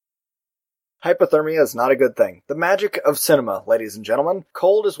Hypothermia is not a good thing. The magic of cinema, ladies and gentlemen.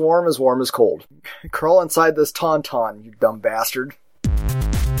 Cold is warm as cold. Crawl inside this tauntaun, you dumb bastard.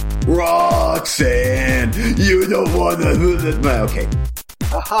 Roxanne, you don't want to... Okay.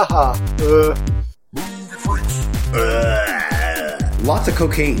 Ha ha. Lots of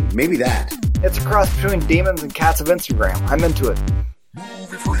cocaine. Maybe that. It's a cross between demons and cats of Instagram. I'm into it.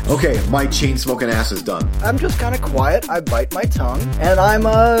 Okay, my chain-smoking ass is done. I'm just kind of quiet, I bite my tongue, and I'm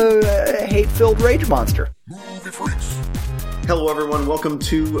a hate-filled rage monster. Hello everyone, welcome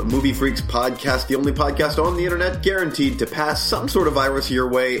to Movie Freaks Podcast, the only podcast on the internet guaranteed to pass some sort of virus your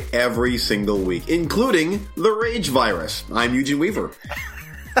way every single week, including the rage virus. I'm Eugene Weaver.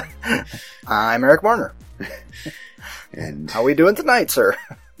 I'm Eric Warner. And how we doing tonight, sir?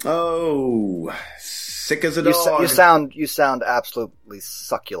 Oh, sick as a dog. You sound absolutely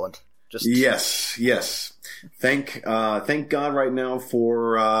succulent. Just Yes. Thank God right now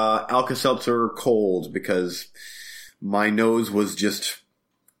for Alka-Seltzer Cold, because my nose was just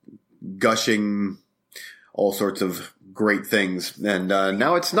gushing all sorts of great things, and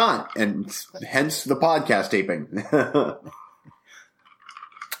now it's not, and hence the podcast taping.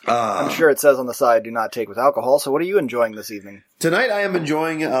 I'm sure it says on the side, do not take with alcohol, so what are you enjoying this evening? Tonight I am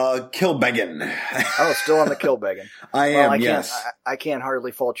enjoying Kilbeggin. Oh, still on the Kilbeggin. Yes. I can't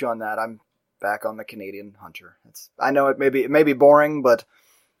hardly fault you on that. I'm back on the Canadian Hunter. I know it may be boring, but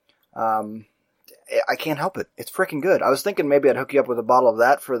I can't help it. It's freaking good. I was thinking maybe I'd hook you up with a bottle of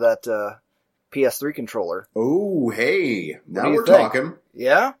that for that PS3 controller. Oh, hey. Now we're think? talking.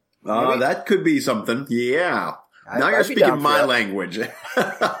 Yeah? That could be something. Yeah. Now you're speaking my language.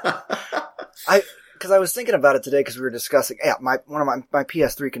 Because I was thinking about it today because we were discussing, one of my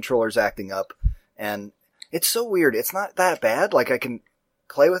PS3 controllers acting up, and it's so weird. It's not that bad. Like, I can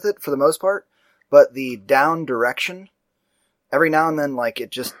play with it for the most part, but the down direction, every now and then, like,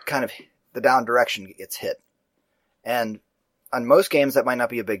 it just kind of, the down direction gets hit. And on most games, that might not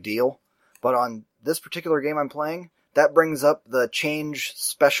be a big deal, but on this particular game I'm playing, that brings up the change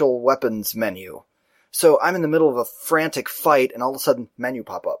special weapons menu. So I'm in the middle of a frantic fight, and all of a sudden, menu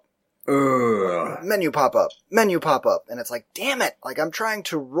pop up. Menu pop up. And it's like, damn it! Like, I'm trying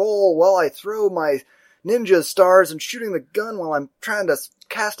to roll while I throw my ninja stars and shooting the gun while I'm trying to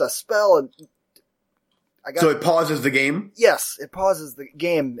cast a spell, and So it pauses the game? Yes, it pauses the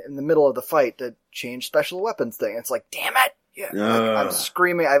game in the middle of the fight to change special weapons thing. It's like, damn it! Yeah, like, I'm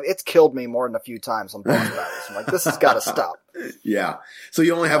screaming. It's killed me more than a few times on both battles. I'm like, this has got to stop. Yeah. So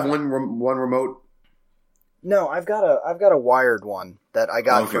you only have one remote? No, I've got a wired one that I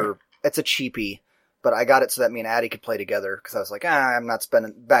got for, it's a cheapie, but I got it so that me and Addie could play together, because I was like, I'm not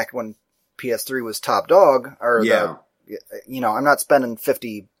spending, back when PS3 was top dog, or I'm not spending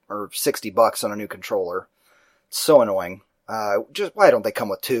 50 or $60 on a new controller. It's so annoying. Just, why don't they come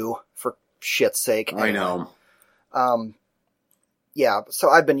with two, for shit's sake? I know. Yeah, so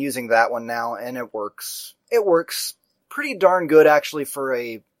I've been using that one now, and it works. It works pretty darn good, actually, for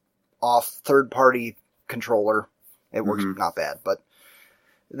a off third-party controller. It works not bad, but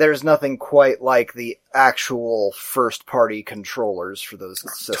there's nothing quite like the actual first-party controllers for those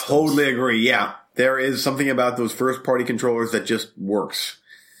systems. Totally agree, yeah. There is something about those first-party controllers that just works.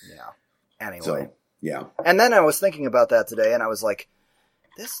 Yeah. Anyway. So, yeah. And then I was thinking about that today, and I was like,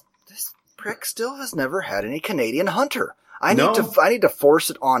 this prick still has never had any Canadian Hunter. I need to force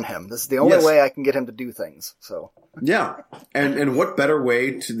it on him. This is the only way I can get him to do things. So yeah, and what better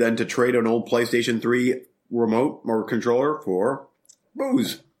way than to trade an old PlayStation 3 remote or controller for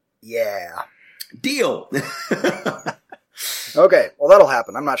booze? Yeah, deal. Okay, well that'll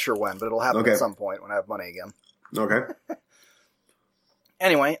happen. I'm not sure when, but it'll happen at some point when I have money again. Okay.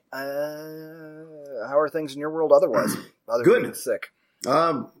 Anyway, how are things in your world otherwise? Other than being sick.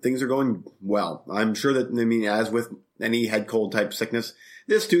 Things are going well. I'm sure that, as with any head cold type sickness,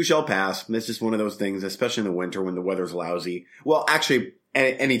 this too shall pass. It's just one of those things, especially in the winter when the weather's lousy. Well, actually,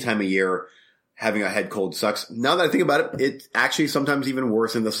 any time of year, having a head cold sucks. Now that I think about it, it's actually sometimes even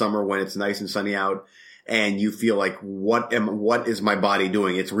worse in the summer when it's nice and sunny out and you feel like, what is my body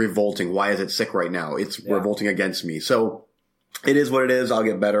doing? It's revolting. Why is it sick right now? It's revolting against me. So it is what it is. I'll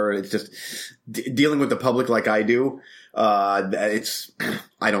get better. It's just dealing with the public like I do. I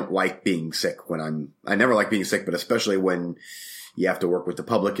don't like being sick I never like being sick, but especially when you have to work with the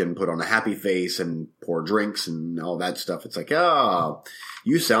public and put on a happy face and pour drinks and all that stuff. It's like,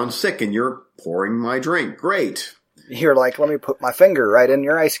 you sound sick and you're pouring my drink. Great. You're like, let me put my finger right in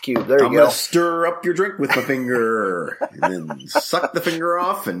your ice cube. There you go. I'm going to stir up your drink with my finger and then suck the finger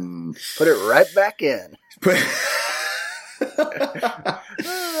off and put it right back in.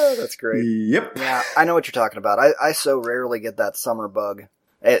 Oh, that's great. Yep. Yeah, I know what you're talking about. I so rarely get that summer bug.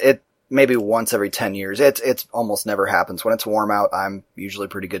 It maybe once every 10 years. It's almost never happens. When it's warm out, I'm usually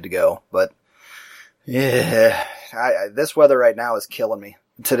pretty good to go. But yeah, this weather right now is killing me.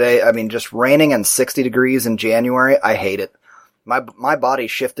 Today, I mean, just raining and 60 degrees in January, I hate it. My body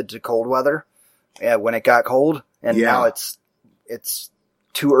shifted to cold weather when it got cold, and now it's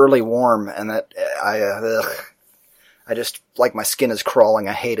too early warm, and that I just, like, my skin is crawling.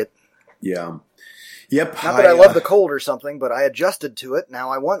 I hate it. Yeah. Yep. Not that I love the cold or something, but I adjusted to it.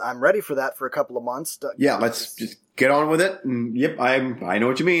 Now I'm ready for that for a couple of months. Let's just get on with it. And yep, I know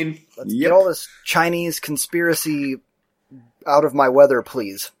what you mean. Let's get all this Chinese conspiracy out of my weather,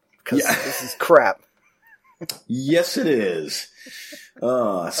 please, because this is crap. Yes, it is.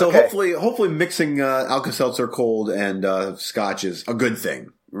 Hopefully mixing Alka-Seltzer cold and Scotch is a good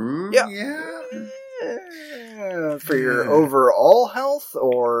thing. Yeah. For your overall health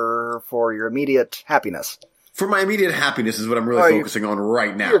or for your immediate happiness? For my immediate happiness is what I'm really focusing on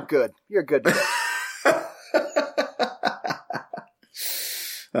right now. You're good. You're good.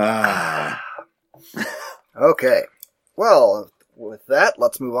 Okay. Well, with that,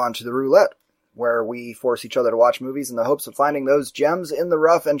 let's move on to the roulette, where we force each other to watch movies in the hopes of finding those gems in the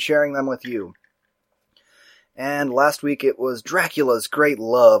rough and sharing them with you. And last week it was Dracula's Great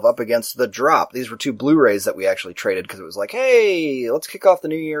Love up against The Drop. These were 2 Blu-rays that we actually traded because it was like, hey, let's kick off the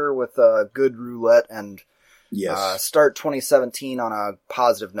new year with a good roulette and start 2017 on a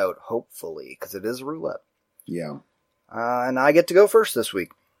positive note, hopefully, because it is roulette. Yeah. And I get to go first this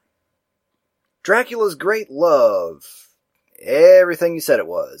week. Dracula's Great Love. Everything you said it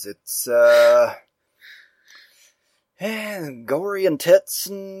was. It's, gory and tits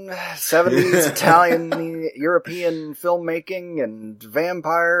and 70s Italian, European filmmaking and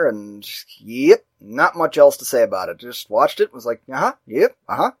vampire and yep, not much else to say about it. Just watched it, was like, yep,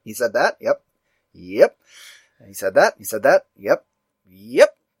 he said that, yep, he said that, yep,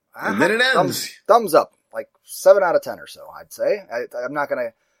 and then it ends. Thumbs up, like 7 out of 10 or so, I'd say. I'm not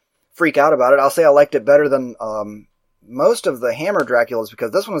gonna freak out about it. I'll say I liked it better than, most of the Hammer Draculas because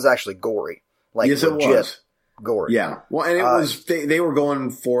this one was actually gory. Like, yes, legit. It was. Gory. Yeah. Well, and it was, they were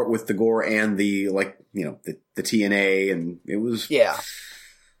going for it with the gore and the, like, you know, the TNA, and it was. Yeah.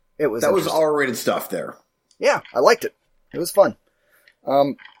 It was. That was R-rated stuff there. Yeah, I liked it. It was fun.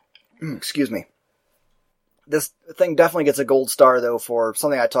 Excuse me. This thing definitely gets a gold star, though, for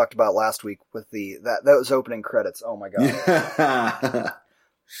something I talked about last week with those opening credits. Oh my god.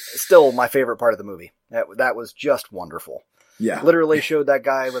 Still my favorite part of the movie. That was just wonderful. Yeah. Literally showed that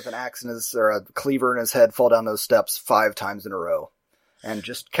guy with an axe or a cleaver in his head fall down those steps 5 times in a row. And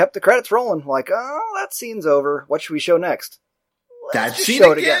just kept the credits rolling. Like, oh, that scene's over. What should we show next? That scene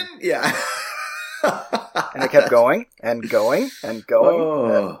again? Yeah. And it kept going and going and going.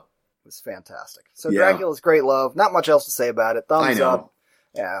 Oh. It was fantastic. So Dracula's Great Love. Not much else to say about it. Thumbs up.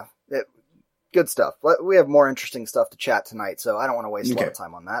 Yeah. Good stuff. We have more interesting stuff to chat tonight, so I don't want to waste a lot of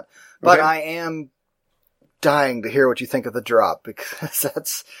time on that. But I am dying to hear what you think of The Drop, because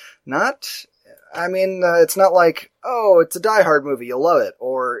that's not, I mean, it's not like, oh, it's a Die Hard movie, you'll love it,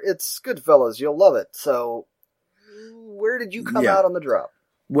 or it's Goodfellas, you'll love it. So, where did you come out on The Drop?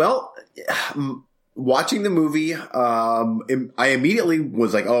 Well, watching the movie, I immediately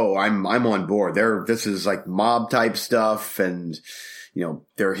was like, oh, I'm on board. This is like mob type stuff, and you know,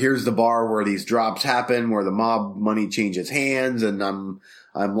 here's the bar where these drops happen, where the mob money changes hands, and I'm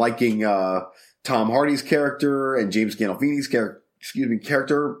liking Tom Hardy's character and James Gandolfini's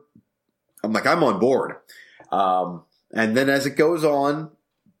character. I'm like, I'm on board. And then as it goes on,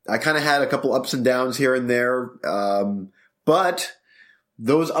 I kind of had a couple ups and downs here and there. But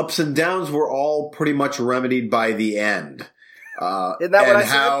those ups and downs were all pretty much remedied by the end. Isn't that what I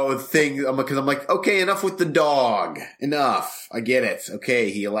said? Because I'm like, okay, enough with the dog. Enough. I get it.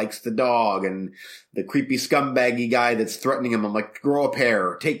 Okay, he likes the dog and the creepy scumbaggy guy that's threatening him. I'm like, grow a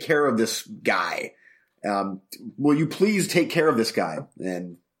pair. Take care of this guy. Will you please take care of this guy?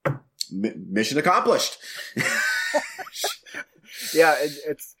 And mission accomplished. Yeah,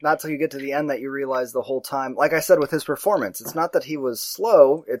 it's not till you get to the end that you realize the whole time. Like I said with his performance, it's not that he was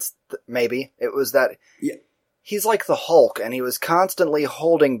slow. It was that he's like the Hulk, and he was constantly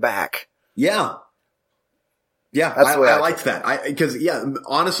holding back. Yeah. Yeah, I liked that. Because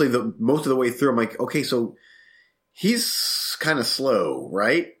honestly, most of the way through, I'm like, okay, so he's kind of slow,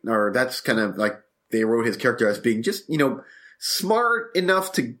 right? Or that's kind of like they wrote his character as being just, smart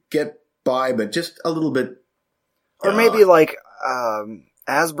enough to get by, but just a little bit. Or maybe like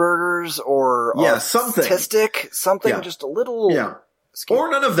Asperger's or something. Autistic, something just a little. Yeah.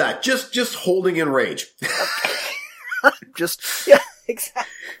 Or none of that. Just holding in rage.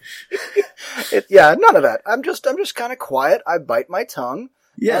 Exactly. None of that. I'm just kind of quiet. I bite my tongue,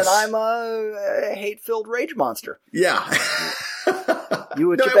 Yes. And I'm a hate-filled rage monster. Yeah. You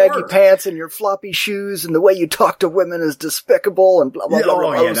with No, your it baggy worked. pants and your floppy shoes and the way you talk to women is despicable and blah, blah, Yeah, blah. oh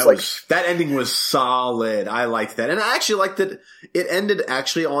I yeah, was that like, was that ending was solid. I liked that, and I actually liked that it ended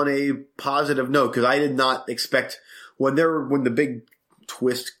actually on a positive note because I did not expect when the big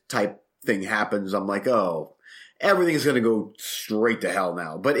twist type thing happens. I'm like, oh, everything's going to go straight to hell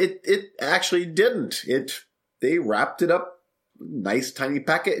now, but it actually didn't. They wrapped it up nice tiny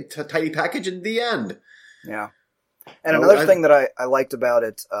package in the end. yeah. And another thing that I liked about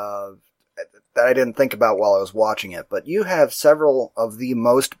it, that I didn't think about while I was watching it, but you have several of the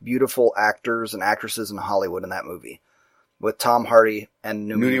most beautiful actors and actresses in Hollywood in that movie, with Tom Hardy and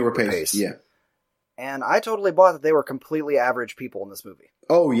Noomi Rapace. Yeah. And I totally bought that they were completely average people in this movie.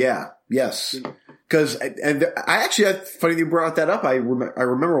 Oh yeah, yes. Because funny you brought that up. I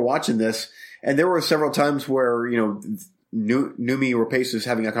remember watching this, and there were several times where Noomi Rapace is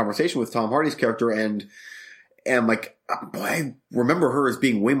having a conversation with Tom Hardy's character, and I'm like, boy, I remember her as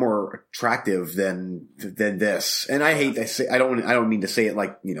being way more attractive than this. And I hate to say, I don't mean to say it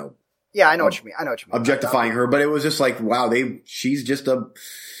like, Yeah, I know what you mean. objectifying her, but it was just like, wow, she's just a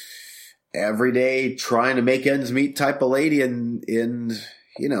everyday trying to make ends meet type of lady in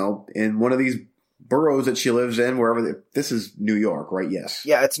one of these boroughs that she lives in, wherever. This is New York, right? Yes.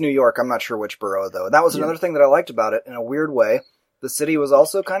 Yeah, it's New York. I'm not sure which borough, though. That was another thing that I liked about it in a weird way. The city was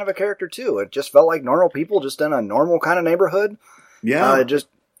also kind of a character, too. It just felt like normal people just in a normal kind of neighborhood. Yeah. Just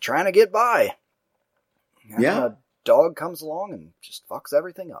trying to get by. And Yeah. a dog comes along and just fucks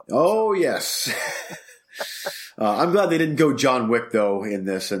everything up. Oh, yes. I'm glad they didn't go John Wick, though, in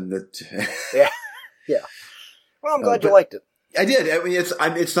this. And that. Yeah. Well, I'm glad you liked it. I did. I mean,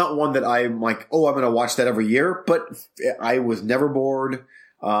 it's not one that I'm like, oh, I'm going to watch that every year, but I was never bored.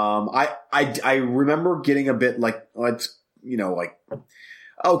 I remember getting a bit like,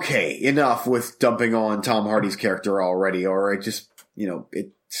 okay, enough with dumping on Tom Hardy's character already, or it just,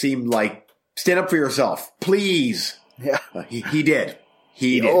 it seemed like, stand up for yourself, please. Yeah. He did.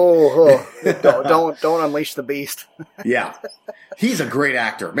 He did. Don't unleash the beast. Yeah. He's a great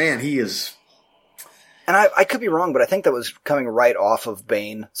actor. Man, he is. And I could be wrong, but I think that was coming right off of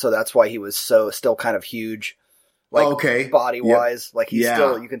Bane, so that's why he was still kind of huge. Like, okay. Body-wise. Yep. Like, he's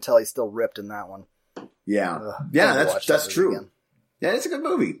still, you can tell he's still ripped in that one. Yeah. That's true. Again. Yeah, it's a good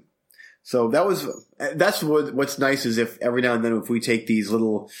movie. So that's what's nice is if every now and then if we take these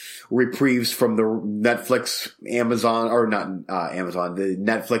little reprieves from the Netflix, Amazon, or not Amazon, the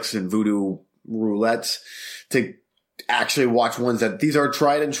Netflix and Voodoo roulettes to actually watch ones that these are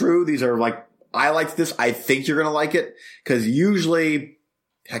tried and true. These are like, I liked this. I think you're going to like it. Cause usually,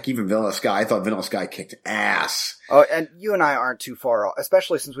 heck, even Vanilla Sky, I thought Vanilla Sky kicked ass. Oh, and you and I aren't too far off,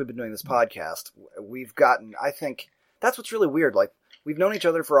 especially since we've been doing this podcast. We've gotten, I think, that's what's really weird. Like, we've known each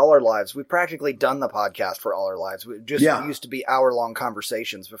other for all our lives. We've practically done the podcast for all our lives. We just used to be hour-long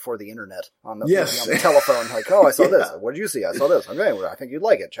conversations before the internet on the telephone. Like, oh, I saw this. What did you see? I saw this. Okay, well, I think you'd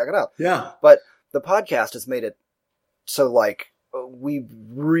like it. Check it out. Yeah. But the podcast has made it so, like, we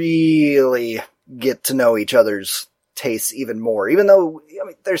really get to know each other's tastes even more. Even though, I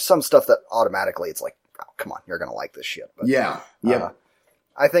mean, there's some stuff that automatically it's like, oh, come on, you're going to like this shit. But,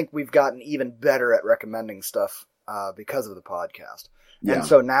 I think we've gotten even better at recommending stuff because of the podcast. Yeah. And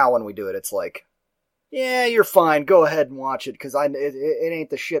so now when we do it, it's like, yeah, you're fine. Go ahead and watch it because it ain't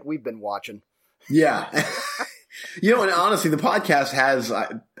the shit we've been watching. Yeah. And honestly, the podcast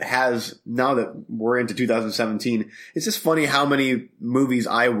has now that we're into 2017, it's just funny how many movies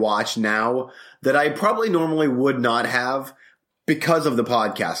I watch now that I probably normally would not have because of the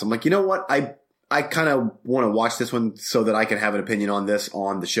podcast. I'm like, you know what? I kind of want to watch this one so that I can have an opinion on this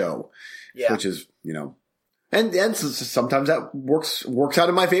on the show. Yeah. Which is, and sometimes that works out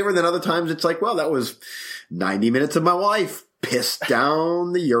in my favor. Then other times it's like, well, that was 90 minutes of my life pissed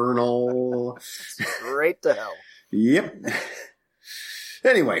down the urinal. Straight to hell. Yep.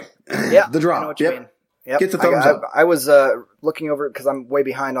 Anyway, The Drop. I know what you mean. Yep. Gets a thumbs up. I was looking over because I'm way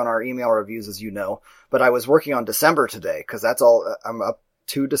behind on our email reviews, as you know. But I was working on December today because that's all I'm up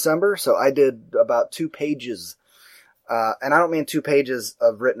to December. So I did about 2 pages. And I don't mean 2 pages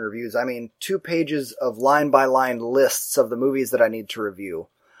of written reviews. I mean 2 pages of line-by-line lists of the movies that I need to review.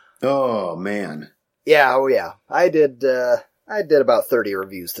 Oh, man. Yeah, I did about 30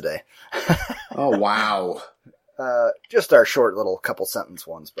 reviews today. Oh, wow. Just our short little couple sentence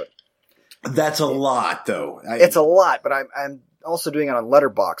ones, but that's a lot, though. It's a lot, but I'm also doing it on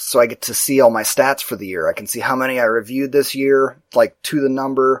Letterboxd, so I get to see all my stats for the year. I can see how many I reviewed this year, like to the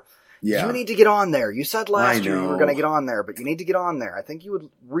number. Yeah. You need to get on there. You said last year you were going to get on there, but you need to get on there. I think you would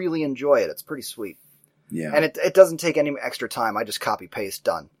really enjoy it. It's pretty sweet. Yeah. And it doesn't take any extra time. I just copy, paste,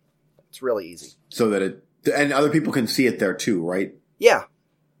 done. It's really easy. So that and other people can see it there too, right? Yeah.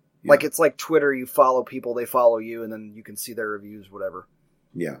 Yeah. Like it's like Twitter, you follow people, they follow you, and then you can see their reviews, whatever.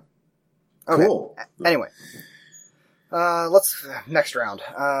 Yeah. Okay. Cool. Anyway. Let's next round.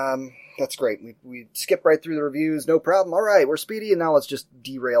 That's great. We skip right through the reviews, no problem. All right, we're speedy, and now let's just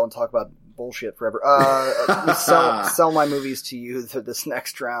derail and talk about bullshit forever. Sell my movies to you for this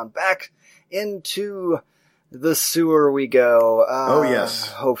next round. Back into the sewer we go. Oh yes.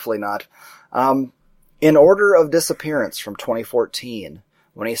 Hopefully not. In Order of Disappearance from 2014.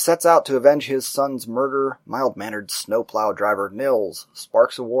 When he sets out to avenge his son's murder, mild-mannered snowplow driver Nils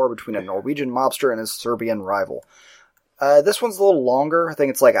sparks a war between a Norwegian mobster and his Serbian rival. This one's a little longer. I think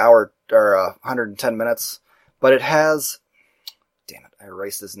it's like 110 minutes. But it has... Damn it, I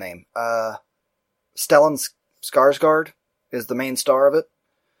erased his name. Stellan Skarsgård is the main star of it.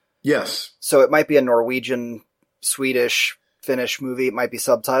 Yes. So it might be a Norwegian, Swedish, Finnish movie. It might be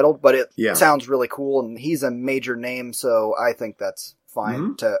subtitled, but it sounds really cool, and he's a major name, so I think that's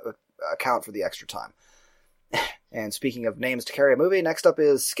fine to account for the extra time. And speaking of names to carry a movie, next up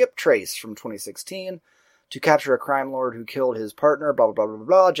is Skip Trace from 2016. To capture a crime lord who killed his partner, blah, blah, blah, blah,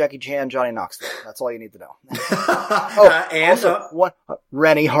 blah, Jackie Chan, Johnny Knoxville. That's all you need to know.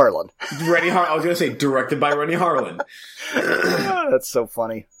 Rennie Harlan. Rennie Harlan. I was going to say, directed by Rennie Harlan. That's so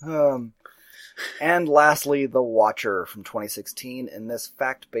funny. And lastly, The Watcher from 2016. In this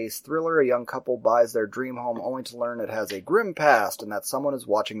fact-based thriller, a young couple buys their dream home only to learn it has a grim past and that someone is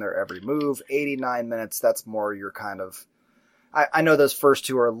watching their every move. 89 minutes, that's more your kind of... I know those first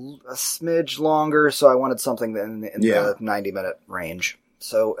two are a smidge longer, so I wanted something in the 90-minute range.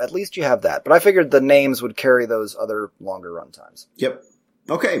 So at least you have that. But I figured the names would carry those other longer runtimes. Yep.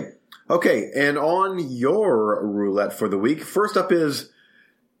 Okay. And on your roulette for the week, first up is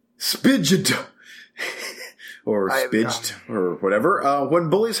Spidged. Or Spidged, or whatever. When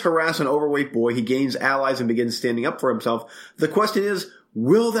bullies harass an overweight boy, he gains allies and begins standing up for himself. The question is,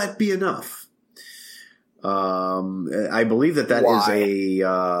 will that be enough? I believe that is a,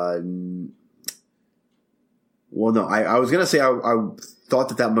 well, no, I was going to say, I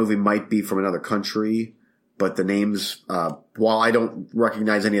thought that movie might be from another country, but the names, while I don't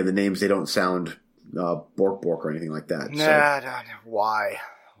recognize any of the names, they don't sound, Bork or anything like that. Nah, why?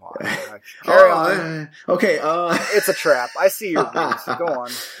 Carry on. Okay, it's a trap. I see your views. Go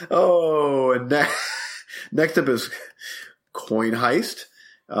on. Oh, and next up is Coin Heist.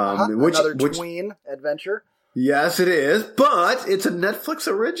 Another tween adventure. Yes, it is, but it's a Netflix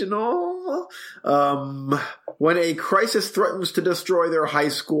original. When a crisis threatens to destroy their high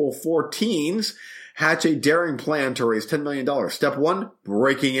school 4 teens, hatch a daring plan to raise $10 million. Step 1,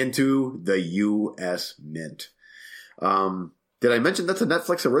 breaking into the U.S. Mint. Did I mention that's a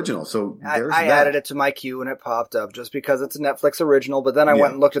Netflix original? So I added it to my queue and it popped up just because it's a Netflix original. But then I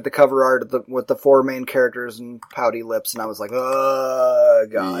went and looked at the cover art with the 4 main characters and pouty lips, and I was like, "Oh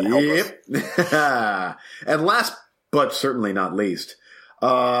God, help us!" And last but certainly not least,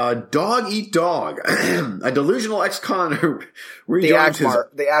 Dog Eat Dog, a delusional ex-con who rejoins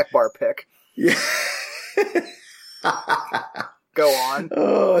the Akbar pick. Yeah. Go on.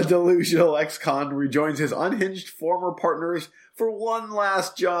 A delusional ex-con rejoins his unhinged former partners for one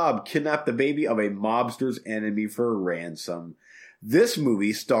last job: kidnap the baby of a mobster's enemy for ransom. This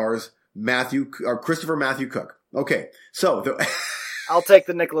movie stars Christopher Matthew Cook. Okay, so I'll take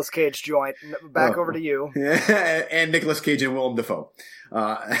the Nicolas Cage joint. Back over to you. And Nicolas Cage and Willem Dafoe.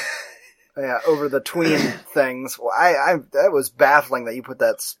 Yeah, over the tween things. Well, that was baffling that you put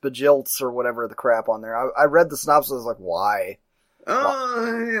that spajilts or whatever the crap on there. I read the synopsis, I was like, why?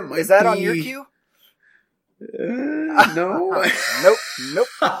 Is that on your queue? No. Nope.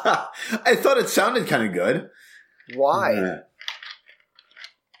 I thought it sounded kind of good. Why?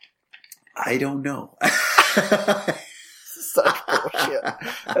 I don't know. Such bullshit.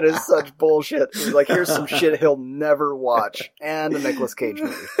 That is such bullshit. It's like, here's some shit he'll never watch. And a Nicolas Cage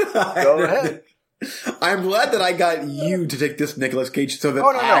movie. Go ahead. I'm glad that I got you to take this Nicolas Cage so that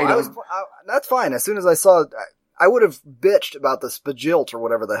I don't... that's fine. As soon as I saw it, I would have bitched about the spajilt or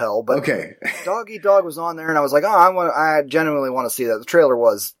whatever the hell, but okay. Dog Eat Dog was on there, and I was like, I genuinely want to see that. The trailer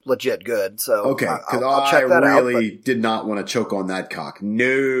was legit good, so okay, because I'll check that out. I really did not want to choke on that cock.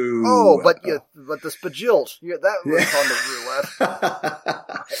 No. Oh, but the spajilt, that was on the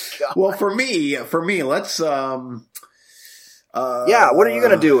roulette. Well, for me, let's yeah, what are you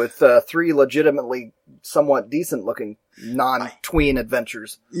going to do with 3 legitimately somewhat decent-looking non-tween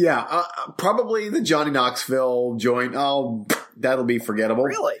adventures? Yeah, probably the Johnny Knoxville joint. Oh, that'll be forgettable.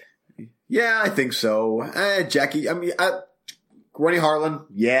 Really? Yeah, I think so. Jackie, Rennie Harlan,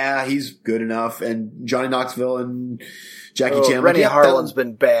 yeah, he's good enough, and Johnny Knoxville and Jackie Chan. Rennie Harlan's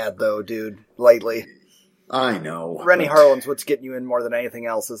been bad though, dude, lately. I know. Rennie Harlan's what's getting you in more than anything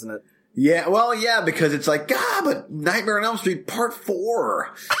else, isn't it? Yeah, well, yeah, because it's like, but Nightmare on Elm Street Part 4.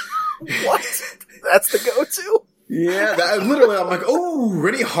 What? That's the go-to? Yeah, literally, I'm like, oh,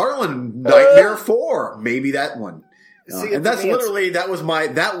 Rennie Harlan, Nightmare 4. Maybe that one. See, and that's literally, that was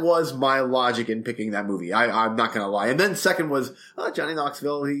my logic in picking that movie. I'm not gonna lie. And then second was, Johnny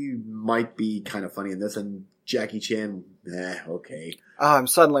Knoxville, he might be kind of funny in this, and Jackie Chan, okay. I'm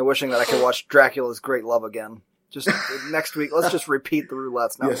suddenly wishing that I could watch Dracula's Great Love again. Just next week, let's just repeat the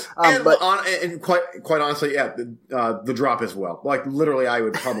roulettes now. Yes. And quite honestly, yeah, The Drop as well. Like, literally, I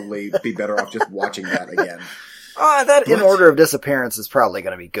would probably be better off just watching that again. That in order of disappearance is probably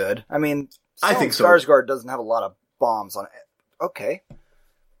going to be good. I mean, I think so. Skarsgård doesn't have a lot of bombs on it. Okay.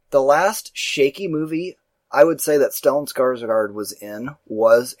 The last shaky movie I would say that Stellan Skarsgård was in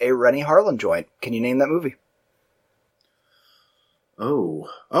was a Rennie Harlan joint. Can you name that movie?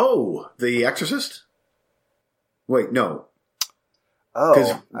 Oh, The Exorcist? Wait, no.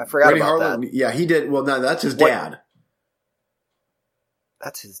 Oh, I forgot Rennie about Harlan, that. Yeah, he did. Well, no, that's his dad.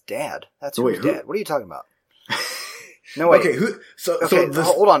 That's his dad. That's who? Dad. What are you talking about? No, wait. Okay,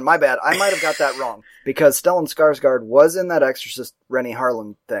 hold on. My bad. I might have got that wrong. Because Stellan Skarsgård was in that Exorcist Rennie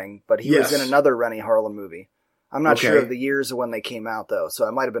Harlan thing, but he was in another Rennie Harlan movie. I'm not sure of the years of when they came out, though, so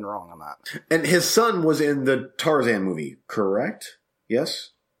I might have been wrong on that. And his son was in the Tarzan movie, correct?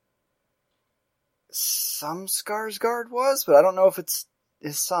 Yes? Some Skarsgård was, but I don't know if it's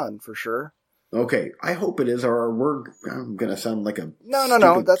his son for sure. Okay, I hope it is, or I'm gonna sound like a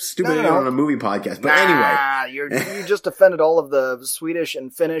stupid idiot on a movie podcast. But anyway, you just offended all of the Swedish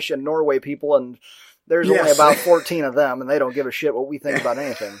and Finnish and Norway people, and there's only about 14 of them, and they don't give a shit what we think about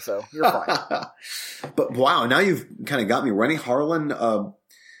anything. So you're fine. But wow, now you've kind of got me, Rennie Harlan,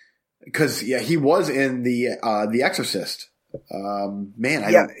 because he was in the Exorcist.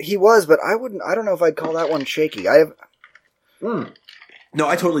 He was, but I don't know if I'd call that one shaky. No,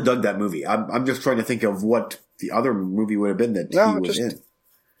 I totally dug that movie. I'm just trying to think of what the other movie would have been that he was in.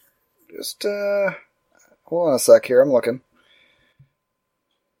 Just, hold on a sec here. I'm looking.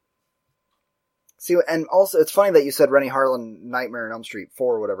 See, and also, it's funny that you said Rennie Harlan, Nightmare on Elm Street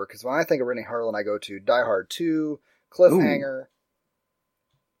 4 or whatever, because when I think of Rennie Harlan, I go to Die Hard 2, Cliffhanger. Ooh.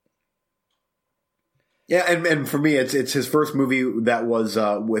 Yeah, and for me, it's his first movie that was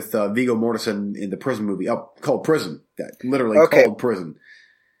with Viggo Mortensen in the prison movie called Prison. That literally called Prison.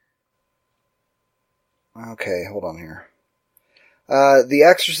 Okay, hold on here. The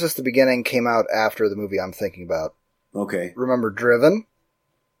Exorcist: The Beginning came out after the movie I'm thinking about. Okay. Remember Driven?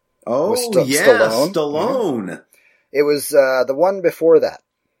 Oh, Stallone. Stallone. Mm-hmm. It was the one before that.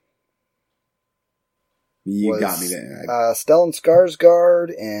 You got me there. Stellan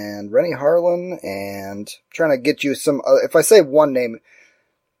Skarsgård and Rennie Harlan, and I'm trying to get you some. If I say one name,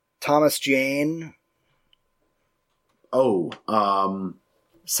 Thomas Jane. Oh,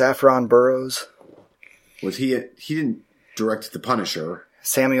 Saffron Burrows. Was he? He didn't direct The Punisher.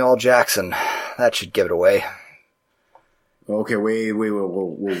 Samuel L. Jackson. That should give it away. Okay, wait.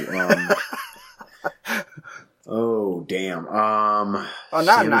 Oh, damn. Now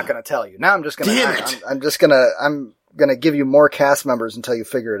I'm not going to tell you. Now I'm just going to... Damn it! I'm going to give you more cast members until you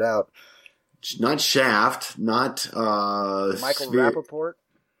figure it out. Not Shaft, not... Michael Rappaport?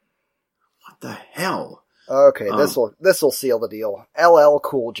 What the hell? Okay, this will seal the deal. LL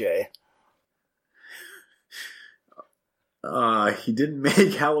Cool J. He didn't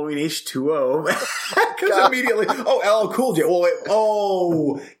make Halloween H2O. Because immediately... Oh, LL Cool J.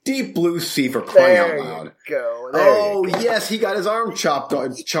 Deep Blue Sea for crying out loud. There you go. Yes, he got his arm chopped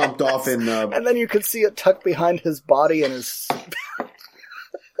off in... And then you could see it tucked behind his body and his...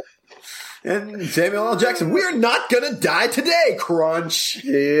 And Samuel L. Jackson, we're not gonna die today, Crunch!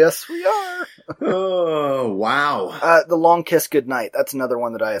 Yes, we are. Oh, wow. The Long Kiss Goodnight. That's another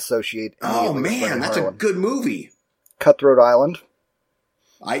one that I associate. Oh, man, that's a good movie. Cutthroat Island.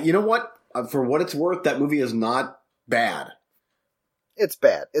 You know what? For what it's worth, that movie is not bad. It's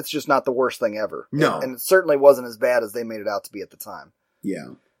bad. It's just not the worst thing ever. No. And it certainly wasn't as bad as they made it out to be at the time. Yeah.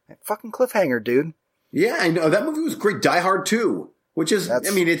 Fucking Cliffhanger, dude. Yeah, I know. That movie was great. Die Hard 2. Which is,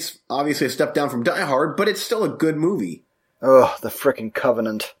 it's obviously a step down from Die Hard, but it's still a good movie. Oh, The Frickin'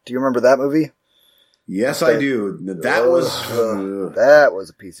 Covenant. Do you remember that movie? Yes, I do. That was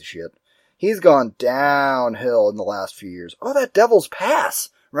a piece of shit. He's gone downhill in the last few years. Oh, that Devil's Pass.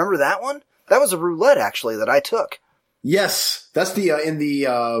 Remember that one? That was a roulette, actually, that I took. Yes. That's the it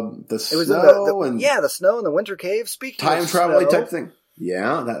snow was the snow in the winter cave. Speaking time of travel snow, type thing.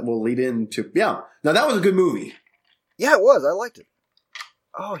 Yeah, that will lead into... Yeah. Now, that was a good movie. Yeah, it was. I liked it.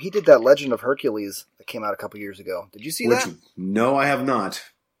 Oh, he did that Legend of Hercules that came out a couple years ago. Did you see that? No, I have not.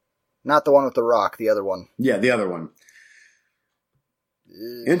 Not the one with The Rock, the other one. Yeah, the other one.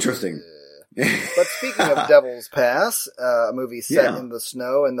 Interesting. But speaking of Devil's Pass, a movie set in the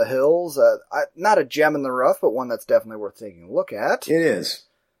snow and the hills, not a gem in the rough, but one that's definitely worth taking a look at. It is.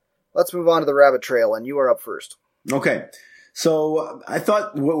 Let's move on to the rabbit trail, and you are up first. Okay. So I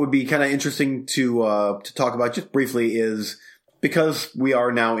thought what would be kind of interesting to talk about just briefly is because we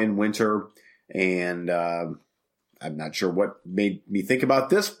are now in winter, and I'm not sure what made me think about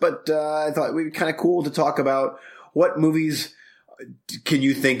this, but I thought it would be kind of cool to talk about what movies can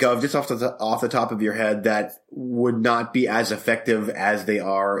you think of just off the top of your head that would not be as effective as they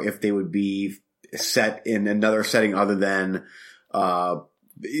are if they would be set in another setting other than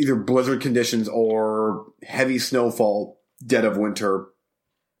either blizzard conditions or heavy snowfall, dead of winter.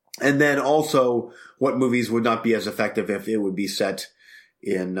 And then also what movies would not be as effective if it would be set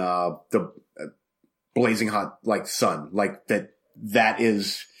in the blazing hot like sun, like that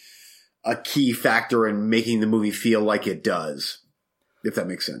is a key factor in making the movie feel like it does. If that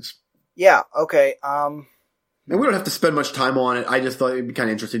makes sense. Yeah, okay. And we don't have to spend much time on it. I just thought it'd be kind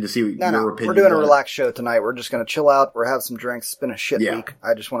of interesting to see your opinion. We're doing a relaxed show tonight. We're just going to chill out. We're have some drinks. It's been a shit week.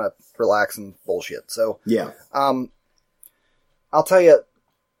 I just want to relax and bullshit. So, I'll tell you,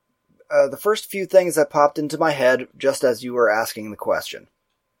 the first few things that popped into my head just as you were asking the question.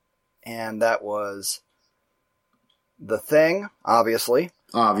 And that was The Thing, obviously.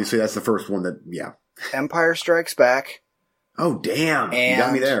 Obviously, that's the first one that, Empire Strikes Back. Oh, damn. And you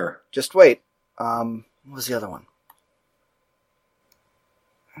got me there. Just wait. What was the other one?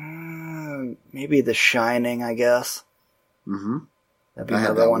 Maybe The Shining, I guess. Mm-hmm. That'd be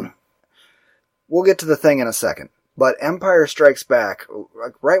another one. We'll get to The Thing in a second. But Empire Strikes Back,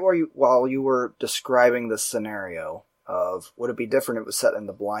 right while you were describing the scenario of would it be different if it was set in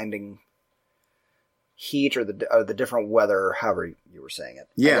the blinding heat or the different weather, however you were saying it.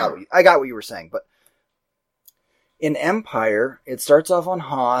 Yeah. I got what you were saying, but in Empire, it starts off on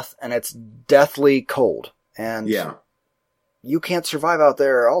Hoth, and it's deathly cold. And you can't survive out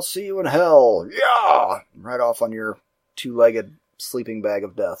there. I'll see you in hell. Yeah! Right off on your two-legged sleeping bag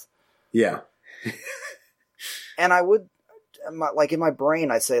of death. Yeah. And I would, in my brain,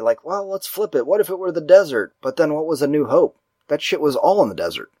 I say, well, let's flip it. What if it were the desert? But then what was A New Hope? That shit was all in the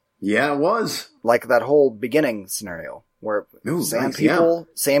desert. Yeah, it was. Like that whole beginning scenario, where sand people,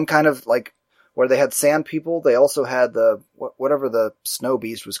 same kind of, where they had sand people, they also had whatever the snow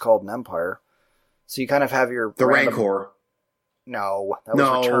beast was called in Empire. So you kind of have your... The Rancor. No, that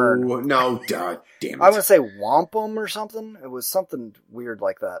was Return. No, damn it. I would say Wampum or something. It was something weird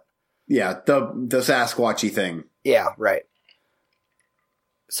like that. Yeah, the Sasquatchy thing. Yeah, right.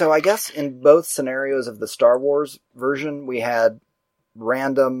 So I guess in both scenarios of the Star Wars version, we had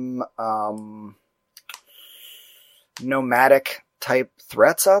random nomadic type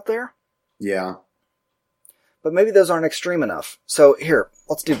threats out there. Yeah. But maybe those aren't extreme enough. So here,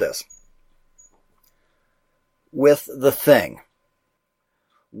 let's do this. With The Thing,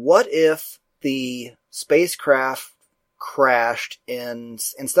 what if the spacecraft crashed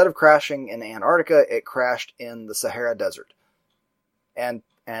instead of crashing in Antarctica, it crashed in the Sahara Desert? And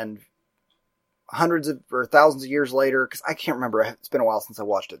hundreds of or thousands of years later, because I can't remember, it's been a while since I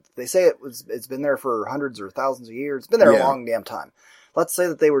watched it. They say it's been there for hundreds or thousands of years. It's been there a long damn time. Let's say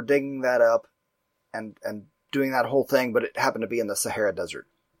that they were digging that up and doing that whole thing, but it happened to be in the Sahara Desert.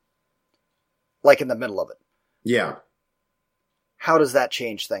 Like in the middle of it. Yeah. How does that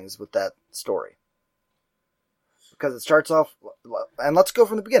change things with that story? Because it starts off, and let's go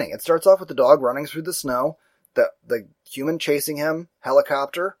from the beginning. It starts off with the dog running through the snow, the human chasing him,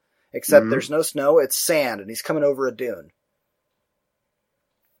 helicopter, except there's no snow, it's sand, and he's coming over a dune.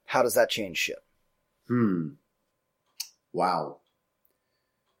 How does that change shit? Wow.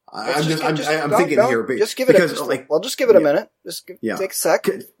 I'm thinking here, but just give it a minute. Take a sec.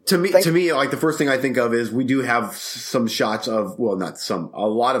 To me, like the first thing I think of is we do have some shots of, well, not some, a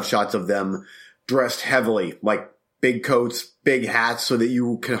lot of shots of them dressed heavily, like big coats, big hats, so that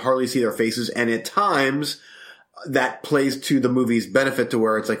you can hardly see their faces. And at times, that plays to the movie's benefit to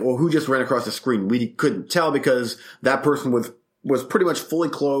where it's like, well, who just ran across the screen? We couldn't tell because that person was pretty much fully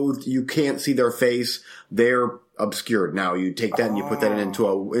clothed. You can't see their face. They're obscured. Now you take that and you put that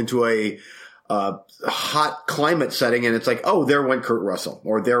into a hot climate setting, and it's like, oh, there went Kurt Russell,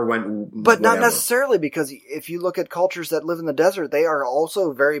 or there went. But whatever. Not necessarily, because if you look at cultures that live in the desert, they are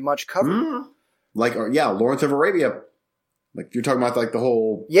also very much covered. Like, Lawrence of Arabia. Like you're talking about, like the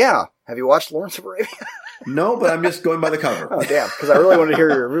whole. Yeah, have you watched Lawrence of Arabia? No, but I'm just going by the cover. Oh damn! Because I really wanted to hear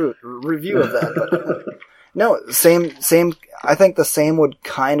your review of that. But No, same. I think the same would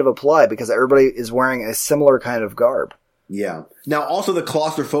kind of apply because everybody is wearing a similar kind of garb. Yeah. Now, also the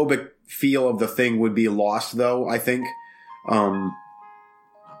claustrophobic feel of the thing would be lost, though, I think.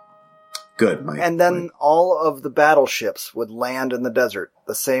 Good, Mike. And then all of the battleships would land in the desert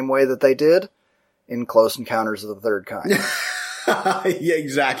the same way that they did in Close Encounters of the Third Kind. Yeah,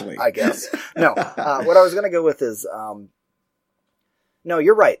 exactly. I guess. No, what I was going to go with is, no,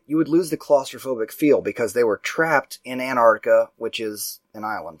 you're right. You would lose the claustrophobic feel because they were trapped in Antarctica, which is an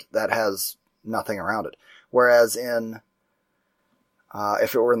island that has nothing around it. Whereas in,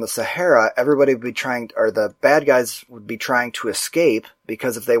 if it were in the Sahara, everybody would be the bad guys would be trying to escape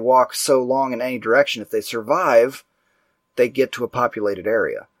because if they walk so long in any direction, if they survive, they get to a populated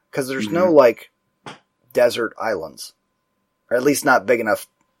area. Because there's no, desert islands. Or at least not big enough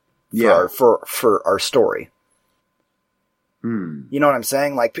for our story. You know what I'm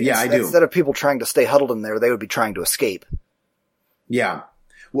saying? I do. Instead of people trying to stay huddled in there, they would be trying to escape. Yeah.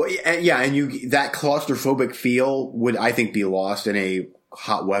 Well, yeah, and that claustrophobic feel would, I think, be lost in a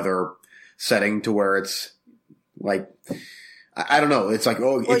hot weather setting to where it's I don't know. It's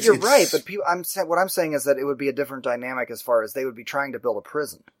well, you're right, but what I'm saying is that it would be a different dynamic as far as they would be trying to build a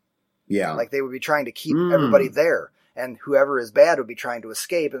prison. Yeah. They would be trying to keep everybody there, and whoever is bad would be trying to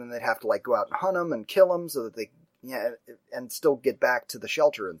escape, and then they'd have to go out and hunt them and kill them so that they, and still get back to the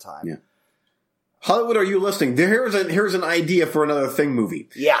shelter in time. Yeah. Hollywood, are you listening? Here's an idea for another Thing movie.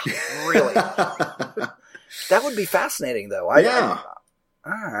 Yeah, really. That would be fascinating, though.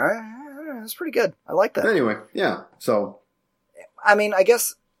 That's pretty good. I like that. Anyway, yeah. So, I mean, I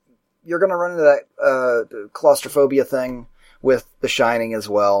guess you're going to run into that claustrophobia thing with The Shining as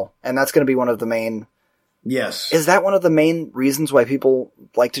well, and that's going to be one of the main. Yes. Is that one of the main reasons why people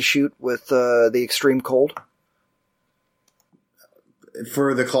like to shoot with the extreme cold?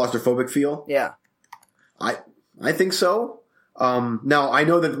 For the claustrophobic feel? Yeah. I think so. Now, I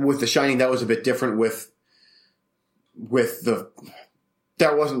know that with The Shining, that was a bit different with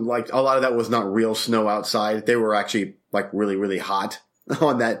that wasn't a lot of that was not real snow outside. They were actually really, really hot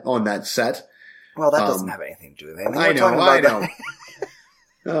on that set. Well, that doesn't have anything to do with anything. I know.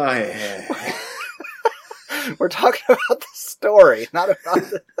 We're talking about the story, not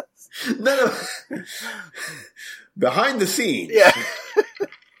about this. No. Behind the scenes. Yeah.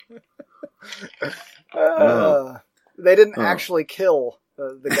 They didn't actually kill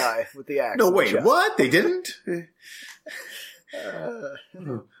the guy with the axe. No, wait, what? They didn't?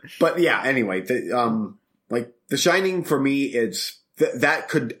 But yeah, anyway, The Shining for me, it's that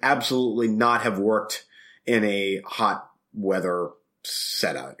could absolutely not have worked in a hot weather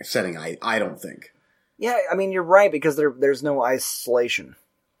setting. I don't think. Yeah, I mean you're right because there's no isolation.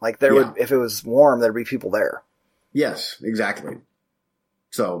 Would, if it was warm, there'd be people there. Yes, exactly.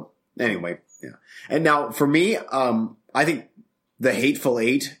 So anyway, yeah. And now for me, I think The Hateful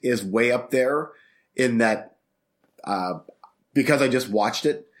Eight is way up there in that, because I just watched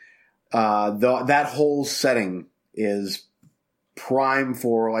it. That whole setting is prime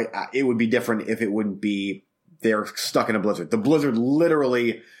for it would be different if it wouldn't be they're stuck in a blizzard. The blizzard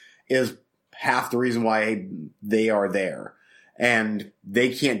literally is half the reason why they are there, and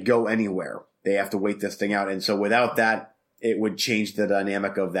they can't go anywhere. They have to wait this thing out. And so without that, it would change the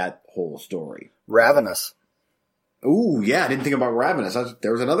dynamic of that whole story. Ravenous. Ooh, yeah. I didn't think about Ravenous.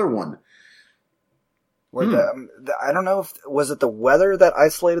 There was another one. I don't know was it the weather that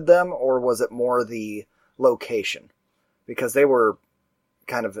isolated them or was it more the location? Because they were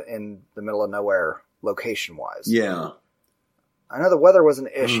kind of in the middle of nowhere location wise. Yeah. I know the weather was an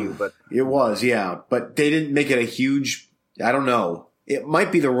issue, but it was, yeah. But they didn't make it a huge, I don't know. It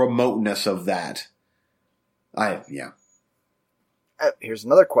might be the remoteness of that. Yeah. Here's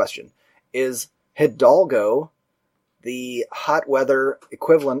another question. Is Hidalgo the hot weather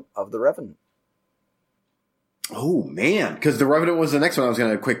equivalent of the Revenant? Oh, man. Because the Revenant was the next one I was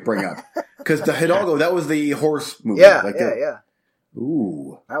going to quick bring up. Because the Hidalgo, that was the horse movie. Yeah, yeah.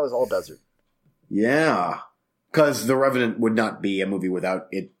 Ooh. That was all desert. Yeah. Because the Revenant would not be a movie without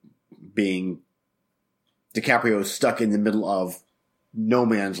it being DiCaprio stuck in the middle of no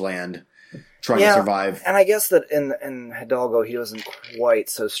man's land trying to survive. And I guess that in Hidalgo, he wasn't quite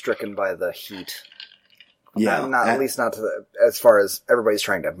so stricken by the heat. Yeah. At least not as far as everybody's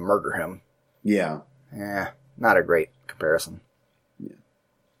trying to murder him. Yeah. Yeah. Not a great comparison. Yeah.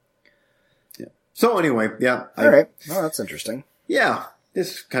 Yeah. So anyway, yeah. All right. Well, that's interesting. Yeah.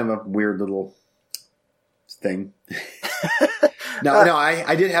 It's kind of a weird little thing. No,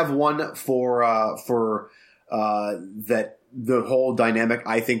 I did have one for that the whole dynamic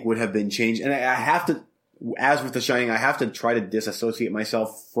I think would have been changed. And I have to, as with The Shining, I have to try to disassociate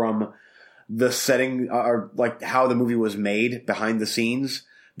myself from the setting or like how the movie was made behind the scenes.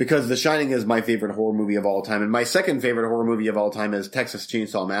 Because The Shining is my favorite horror movie of all time. And my second favorite horror movie of all time is Texas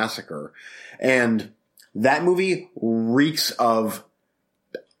Chainsaw Massacre. And that movie reeks of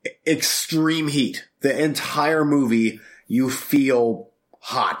extreme heat. The entire movie, you feel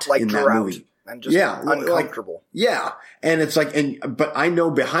hot like in that drought movie. and just uncomfortable. Yeah. And it's like, but I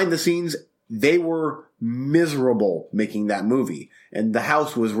know behind the scenes, they were miserable making that movie. And the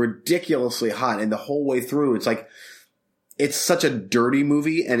house was ridiculously hot. And the whole way through, it's like, it's such a dirty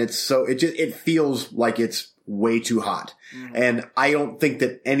movie, and it feels like it's way too hot. Mm-hmm. And I don't think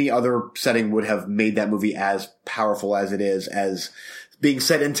that any other setting would have made that movie as powerful as it is, as being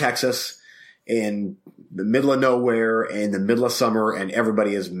set in Texas, in the middle of nowhere, in the middle of summer, and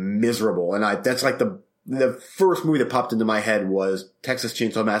everybody is miserable. And that's like the first movie that popped into my head was Texas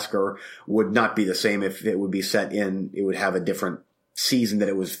Chainsaw Massacre would not be the same if it would be set in, it would have a different season that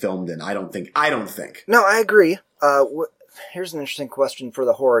it was filmed in. I don't think. No, I agree. Here's an interesting question for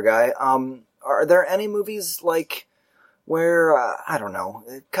the horror guy. Are there any movies like where, I don't know,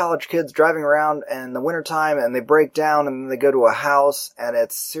 college kids driving around in the wintertime and they break down and then they go to a house and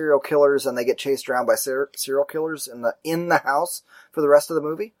it's serial killers and they get chased around by serial killers in the house for the rest of the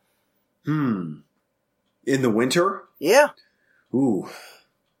movie? In the winter? Yeah. Ooh.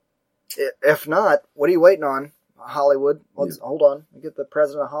 If not, what are you waiting on, Hollywood? Hold on. Let me get the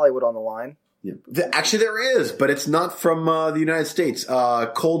president of Hollywood on the line. Yeah. Actually, there is, but it's not from the United States.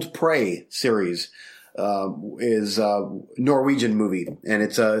 Cold Prey series is a Norwegian movie, and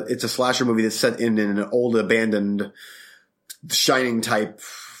it's a slasher movie that's set in an old abandoned Shining type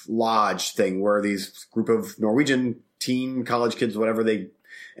lodge thing where these group of Norwegian teen college kids, whatever, they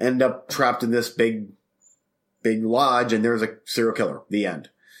end up trapped in this big lodge, and there's a serial killer. The end.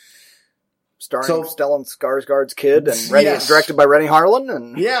 Starring Stellan Skarsgård's kid, and directed by Rennie Harlan,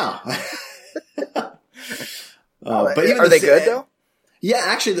 and yeah. But are they good though? Yeah,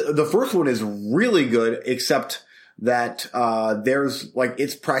 actually, the first one is really good, except that there's like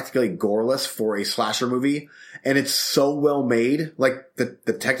it's practically goreless for a slasher movie, and it's so well made. Like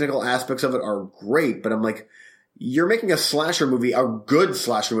the technical aspects of it are great, but I'm like, you're making a slasher movie, a good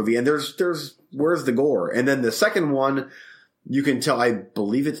slasher movie, and there's where's the gore? And then the second one, you can tell, I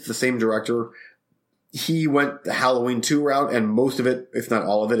believe it's the same director. He went the Halloween 2 route, and most of it, if not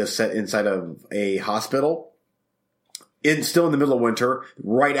all of it, is set inside of a hospital. Still in the middle of winter,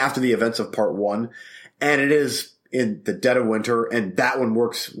 right after the events of part 1. And it is in the dead of winter, and that one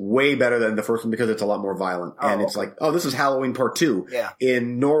works way better than the first one because it's a lot more violent. And it's like, this is Halloween part 2. Yeah.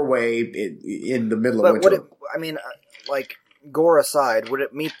 In Norway, in the middle of winter. Like, gore aside, would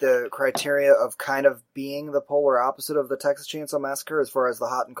it meet the criteria of kind of being the polar opposite of the Texas Chainsaw Massacre as far as the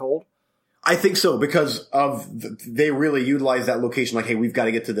hot and cold? I think so, because they really utilize that location. Like, hey, we've got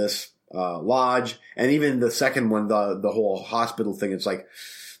to get to this lodge, and even the second one, the whole hospital thing. It's like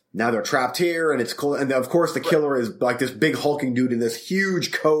now they're trapped here, and it's cold. And of course, the killer is like this big hulking dude in this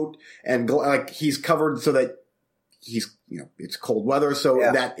huge coat, and like he's covered so that he's it's cold weather. So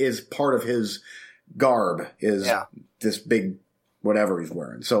that is part of his garb is this big whatever he's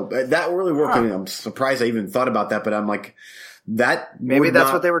wearing. So that really worked. I mean, I'm surprised I even thought about that, but I'm like. Maybe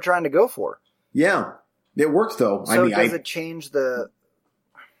that's what they were trying to go for. Yeah. It works though. So does it change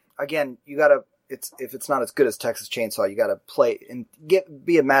again, you gotta, if it's not as good as Texas Chainsaw, you gotta play and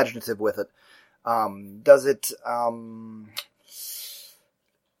be imaginative with it. Does it,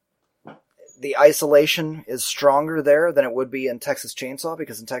 the isolation is stronger there than it would be in Texas Chainsaw?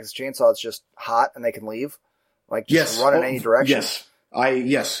 Because in Texas Chainsaw, it's just hot and they can leave. Like, just run in any direction.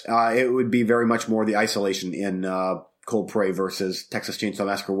 Yes. It would be very much more the isolation in, Cold Prey versus Texas Chainsaw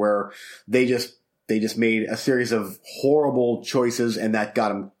Massacre, where they just made a series of horrible choices, and that got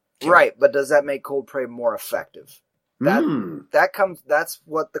them killed. Right. But does that make Cold Prey more effective? That's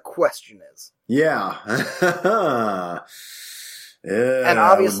what the question is. Yeah. And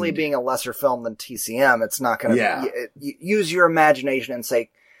obviously, being a lesser film than TCM, it's not going to use your imagination and say,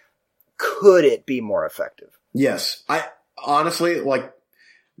 could it be more effective? Yes. I honestly like.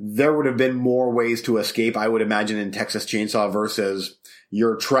 There would have been more ways to escape, I would imagine, in Texas Chainsaw versus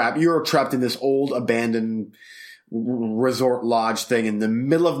you're trapped in this old abandoned resort lodge thing in the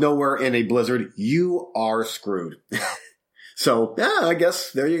middle of nowhere in a blizzard. You are screwed. So, I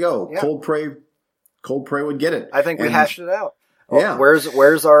guess there you go. Yeah. Cold Prey would get it. I think we hashed it out. Yeah.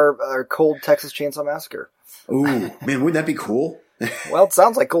 Where's our cold Texas Chainsaw Massacre? Ooh, man, wouldn't that be cool? Well, it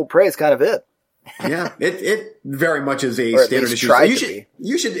sounds like Cold Prey is kind of it. Yeah, it very much is a or standard issue. So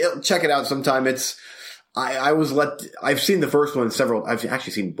you should check it out sometime. It's I've seen the first one I've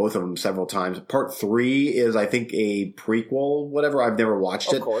actually seen both of them several times. Part 3 is, I think, a prequel, whatever. I've never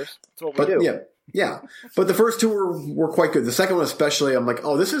watched it. Of course. That's what we do. Yeah. Yeah. But the first two were quite good. The second one especially, I'm like,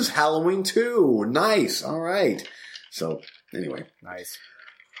 oh, this is Halloween 2. Nice. All right. So, anyway. Nice.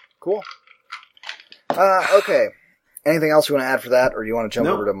 Cool. Okay. Anything else you want to add for that, or do you want to jump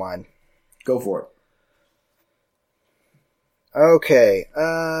over to mine? Go for it. Okay,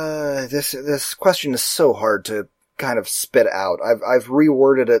 this question is so hard to kind of spit out. I've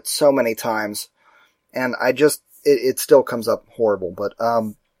reworded it so many times, and it still comes up horrible. But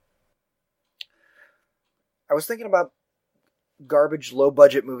I was thinking about garbage, low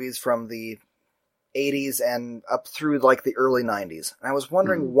budget movies from the 80s and up through like the early 90s. And I was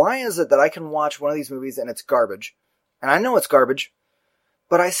wondering, why is it that I can watch one of these movies and it's garbage, and I know it's garbage,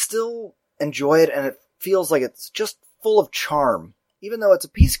 but I still enjoy it, and it feels like it's just full of charm, even though it's a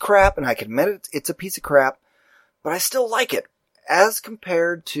piece of crap, and I can admit it's a piece of crap, but I still like it, as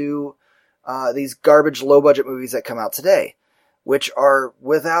compared to these garbage, low-budget movies that come out today, which are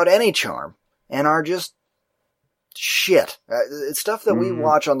without any charm, and are just shit. It's stuff that we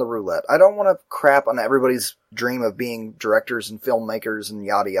watch on the roulette. I don't want to crap on everybody's dream of being directors and filmmakers and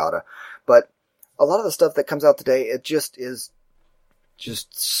yada yada, but a lot of the stuff that comes out today, it just is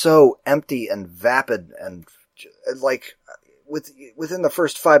just so empty and vapid, and like within the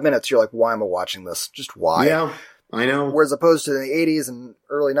first 5 minutes, you're like, why am I watching this? Just why? Yeah, I know. Whereas opposed to the 80s and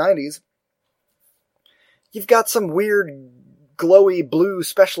early 90s, you've got some weird glowy blue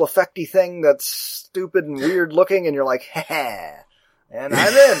special effecty thing that's stupid and weird looking, and you're like, ha, and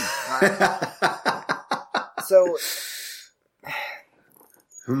I'm in. So,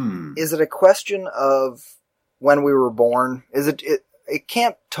 is it a question of when we were born? It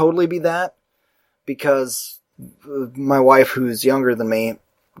can't totally be that, because my wife, who's younger than me,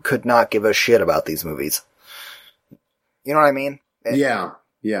 could not give a shit about these movies. You know what I mean? Yeah.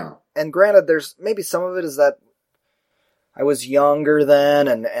 And granted, there's maybe some of it is that I was younger then,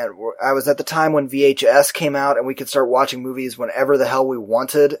 and I was at the time when VHS came out, and we could start watching movies whenever the hell we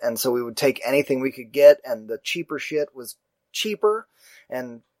wanted, and so we would take anything we could get, and the cheaper shit was cheaper,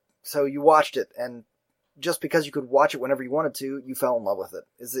 and so you watched it, and just because you could watch it whenever you wanted to, you fell in love with it.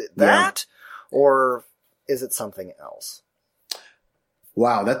 Is it that? Yeah. Or is it something else?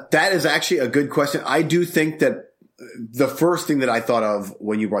 Wow, that is actually a good question. I do think that the first thing that I thought of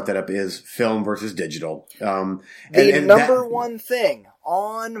when you brought that up is film versus digital. The number one thing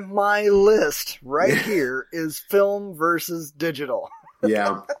on my list right here is film versus digital.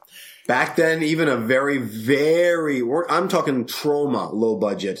 Yeah. Back then, even a very, very, I'm talking Troma, low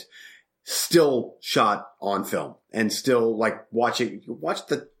budget, still shot on film, and still like watch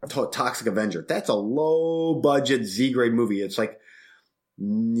the Toxic Avenger. That's a low budget Z grade movie. It's like,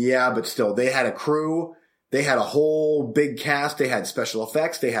 yeah, but still they had a crew. They had a whole big cast. They had special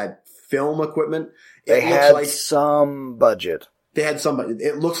effects. They had film equipment. They had some budget. They had some budget.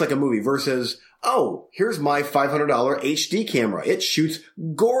 It looks like a movie versus, oh, here's my $500 HD camera. It shoots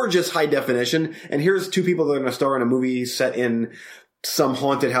gorgeous high definition. And here's two people that are going to star in a movie set in some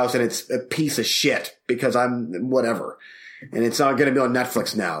haunted house, and it's a piece of shit because I'm whatever. And it's not going to be on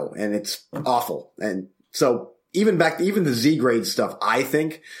Netflix now, and it's awful. And so even the Z grade stuff, I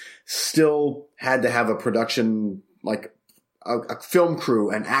think, still had to have a production, like a film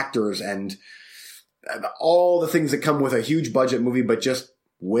crew and actors and all the things that come with a huge budget movie, but just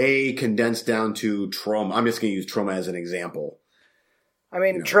way condensed down to Troma. I'm just going to use Troma as an example. I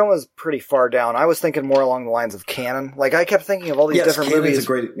mean, Troma's pretty far down. I was thinking more along the lines of Cannon. Like, I kept thinking of all these different movies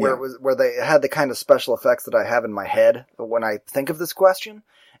where they had the kind of special effects that I have in my head when I think of this question.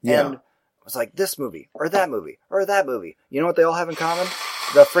 Yeah. And I was like, this movie, or that movie, or that movie. You know what they all have in common?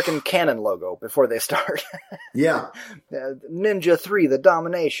 The frickin' Canon logo before they start. Yeah. Ninja 3, The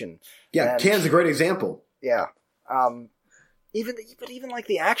Domination. Yeah, Cannon's a great example. Yeah. Even like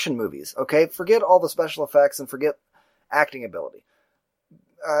the action movies, okay? Forget all the special effects and forget acting ability.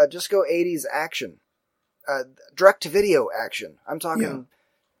 Just go 80s action. Direct-to-video action. I'm talking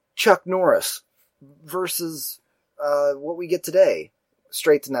Chuck Norris versus what we get today,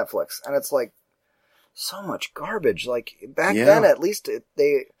 straight to Netflix. And it's like, so much garbage. Like, back then, at least,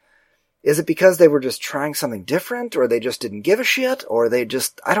 is it because they were just trying something different, or they just didn't give a shit, or they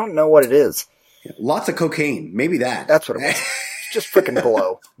just, I don't know what it is. Lots of cocaine. Maybe that. That's what it was. Just freaking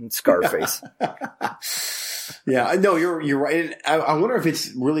Blow and Scarface. Yeah, no, you're right. I wonder if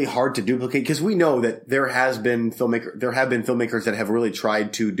it's really hard to duplicate, because we know that there have been filmmakers that have really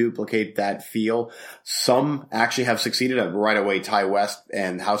tried to duplicate that feel. Some actually have succeeded. Right away, Ty West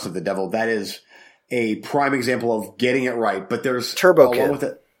and House of the Devil. That is a prime example of getting it right. But there's Turbo Kid. With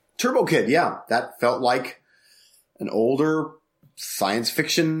it. Turbo Kid, yeah. That felt like an older science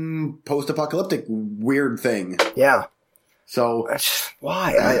fiction post-apocalyptic weird thing. Yeah. So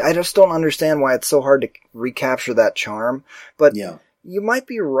why? I just don't understand why it's so hard to recapture that charm. But yeah. You might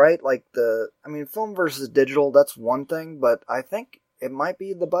be right. Like film versus digital, that's one thing. But I think it might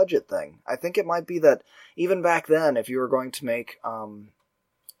be the budget thing. I think it might be that even back then, if you were going to make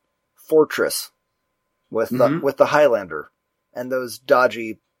Fortress with the Highlander and those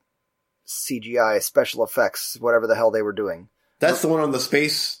dodgy CGI special effects, whatever the hell they were doing. That's the one on the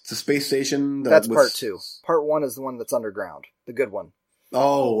space station. That's part 2. Part 1 is the one that's underground. The good one.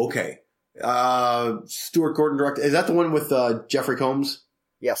 Oh, okay. Stuart Gordon directed. Is that the one with Jeffrey Combs?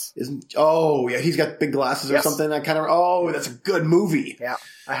 Yes. Oh, yeah, he's got big glasses or something. That kind of. Oh, that's a good movie. Yeah,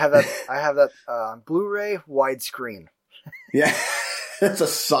 I have that Blu-ray widescrreen. Yeah, that's a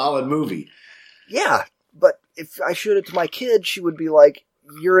solid movie. Yeah, but if I showed it to my kid, she would be like,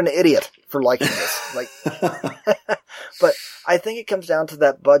 "You're an idiot for liking this." Like, but I think it comes down to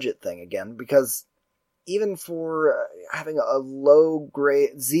that budget thing again, because even for having a low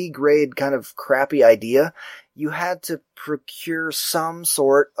grade, Z grade kind of crappy idea, you had to procure some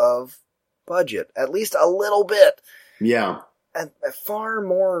sort of budget, at least a little bit. Yeah. And far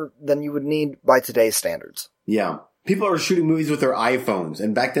more than you would need by today's standards. Yeah. People are shooting movies with their iPhones,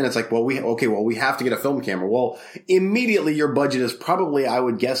 and back then it's like, we have to get a film camera. Well, immediately your budget is probably, I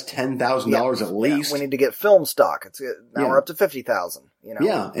would guess, $10,000 at least. We need to get film stock. Now we're up to $50,000.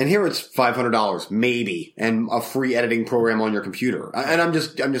 Yeah, and here it's $500 maybe, and a free editing program on your computer. And I'm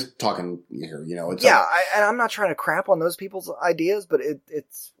just talking here. It's and I'm not trying to crap on those people's ideas, but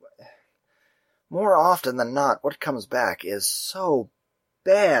it's more often than not what comes back is so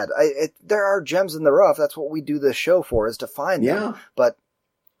bad. There are gems in the rough. That's what we do this show for, is to find them. But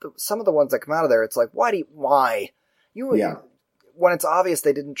some of the ones that come out of there, it's like, why? When it's obvious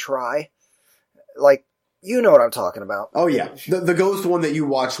they didn't try, like, you know what I'm talking about. Oh yeah, the Ghost one that you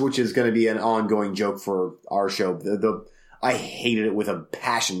watched, which is going to be an ongoing joke for our show. I hated it with a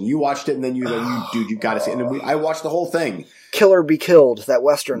passion. You watched it, and then you got to see it. And I watched the whole thing. Kill or Be Killed, that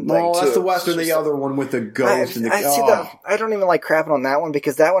Western thing. No, that's the Western. The other one with the ghost. I don't even like crapping on that one,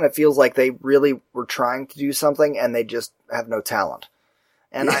 because that one, it feels like they really were trying to do something and they just have no talent.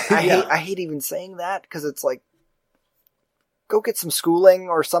 And I hate even saying that, because it's like, go get some schooling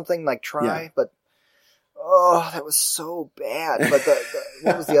or something, like try. Yeah. But that was so bad. But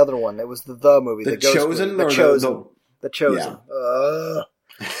what was the other one? It was the movie, the Ghost Chosen, movie. The Chosen.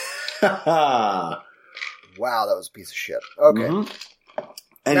 Yeah. Wow, that was a piece of shit. Okay. Mm-hmm.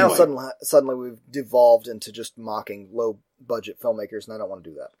 Anyway. Now suddenly we've devolved into just mocking low-budget filmmakers, and I don't want to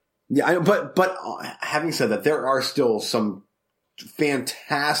do that. Yeah, but having said that, there are still some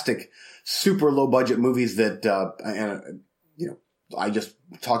fantastic, super low-budget movies that, I just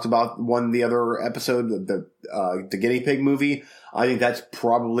talked about one the other episode, the Guinea Pig movie. I think that's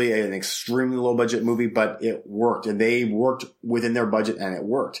probably an extremely low budget movie, but it worked, and they worked within their budget, and it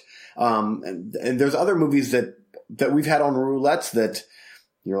worked. And there's other movies that we've had on roulettes that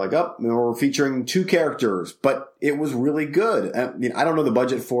you're like, we're featuring 2 characters, but it was really good. I don't know the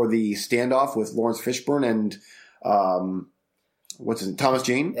budget for The Standoff with Lawrence Fishburne and Thomas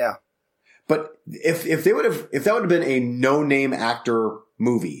Jane. Yeah. But if that would have been a no-name actor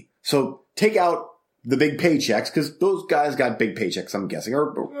movie, so take out the big paychecks, because those guys got big paychecks, I'm guessing,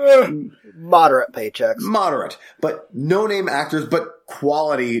 or moderate paychecks. Moderate, but no-name actors, but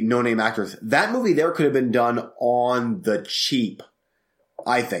quality no-name actors. That movie there could have been done on the cheap,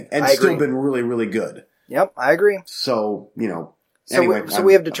 I think, and still been really, really good. Yep, I agree. So, anyway. So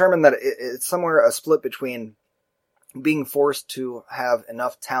we have determined that it's somewhere a split between being forced to have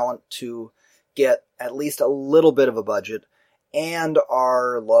enough talent to get at least a little bit of a budget, and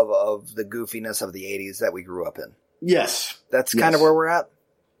our love of the goofiness of the 80s that we grew up in. Yes. That's kind of where we're at?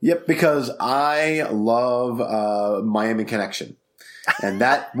 Yep, because I love Miami Connection. And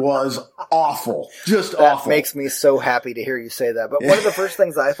that was awful. Just awful. That makes me so happy to hear you say that. But one of the first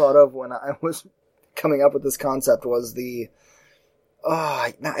things I thought of when I was coming up with this concept was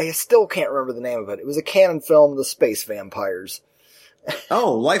I still can't remember the name of it. It was a Cannon film, The Space Vampires.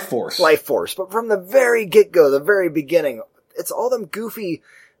 Oh, Life Force. Life Force. But from the very get-go, the very beginning, it's all them goofy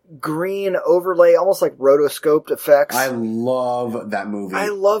green overlay, almost like rotoscoped effects. I love that movie. I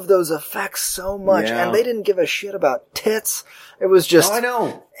love those effects so much. Yeah. And they didn't give a shit about tits. It was just... I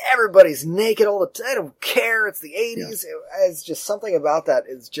know. Everybody's naked all the time. I don't care. It's the 80s. Yeah. It's just something about that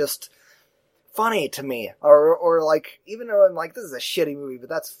is just funny to me. Or like, even though I'm like, this is a shitty movie, but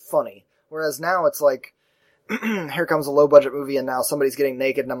that's funny. Whereas now it's like, here comes a low-budget movie, and now somebody's getting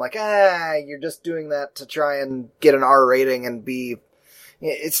naked, and I'm like, you're just doing that to try and get an R rating and be,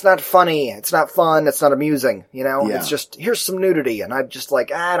 it's not funny, it's not fun, it's not amusing, you know? Yeah. It's just, here's some nudity, and I'm just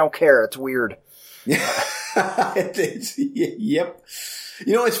like, I don't care, it's weird. Yep.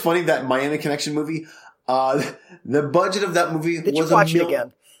 You know, it's funny, that Miami Connection movie, the budget of that movie Did was you watch it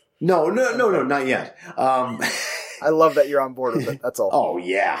again? No, not yet. I love that you're on board with it, that's all. Oh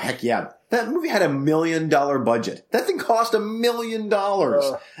yeah, heck yeah. That movie had $1 million budget. That thing cost $1 million.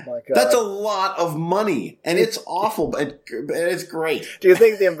 Oh, my God. That's a lot of money, and it's awful, but it's great. Do you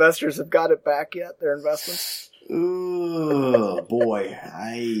think the investors have got it back yet, their investments? Ooh, boy.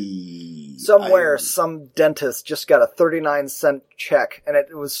 Somewhere, some dentist just got a 39-cent check, and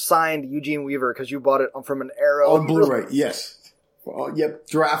it was signed Eugene Weaver because you bought it from an Arrow. On Blu-ray, yes. Yep,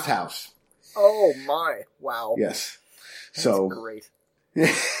 Draft House. Oh, my. Wow. Yes. That's So, great.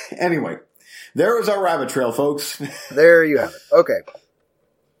 Anyway, there was our rabbit trail, folks. There you have it. Okay.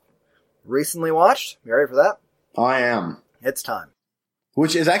 Recently watched? You ready for that? I am. It's time.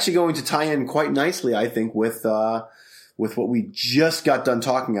 Which is actually going to tie in quite nicely, I think, with what we just got done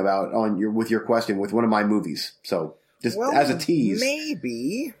talking about with your question, with one of my movies. So, just as a tease.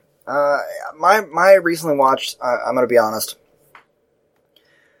 Maybe. My recently watched, I'm going to be honest,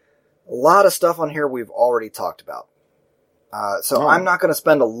 a lot of stuff on here we've already talked about. I'm not going to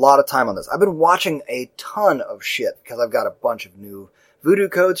spend a lot of time on this. I've been watching a ton of shit because I've got a bunch of new Voodoo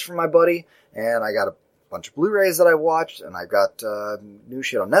codes from my buddy, and I got a bunch of Blu-rays that I watched, and I've got new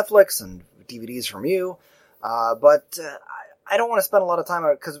shit on Netflix and DVDs from you. But I don't want to spend a lot of time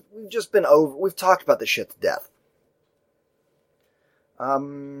on it because we've talked about this shit to death.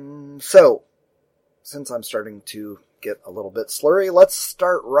 So, since I'm starting to get a little bit slurry, let's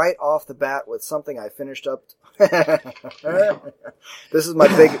start right off the bat with something I finished up. This is my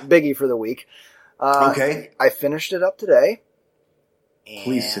biggie for the week. Okay. I finished it up today.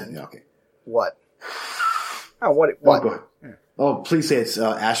 Please say, okay. What? Oh, what? Oh, go ahead. Oh, please say it's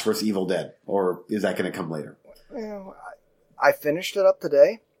Ash vs. Evil Dead, or is that going to come later? Well, I finished it up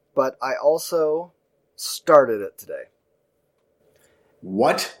today, but I also started it today.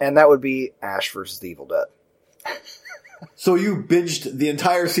 What? And that would be Ash vs. Evil Dead. So you binged the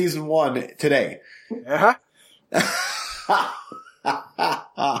entire season 1 today? Uh-huh.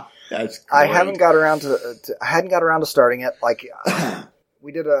 That's great. I hadn't got around to starting it. Like,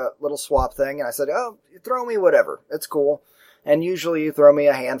 we did a little swap thing, and I said, "Oh, you throw me whatever. It's cool." And usually, you throw me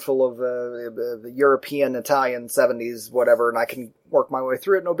a handful of European, Italian, 70s, whatever, and I can work my way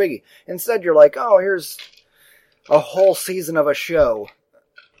through it. No biggie. Instead, you're like, "Oh, here's a whole season of a show,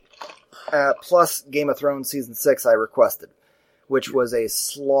 plus Game of Thrones season 6 I requested, which was a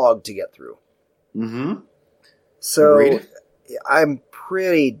slog to get through." Mm-hmm. So, Agreed. I'm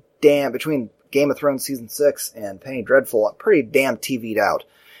pretty damn, between Game of Thrones Season 6 and Penny Dreadful, I'm pretty damn TV'd out.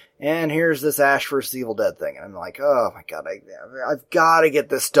 And here's this Ash vs. Evil Dead thing. And I'm like, oh my god, I've got to get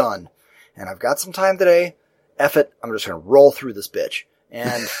this done. And I've got some time today. F it, I'm just going to roll through this bitch.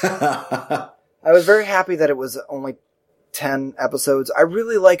 And I was very happy that it was only 10 episodes. I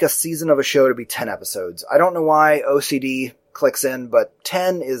really like a season of a show to be 10 episodes. I don't know why OCD clicks in, but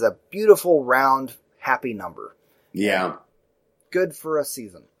 10 is a beautiful, round, happy number. Yeah. Good for a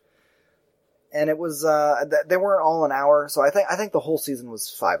season. And it was, they weren't all an hour, so I think the whole season was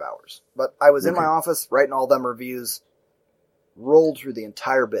 5 hours. But I was in my office, writing all them reviews, rolled through the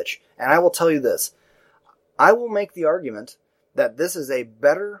entire bitch. And I will tell you this, I will make the argument that this is a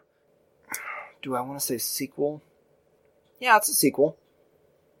better, do I want to say sequel? Yeah, it's a sequel.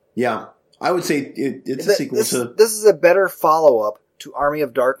 Yeah. I would say it's a sequel to... This is a better follow-up to Army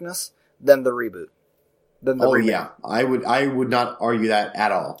of Darkness than the reboot. Remake. Yeah. I would not argue that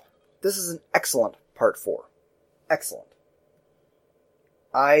at all. This is an excellent Part 4. Excellent.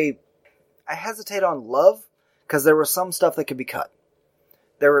 I hesitate on love, because there was some stuff that could be cut.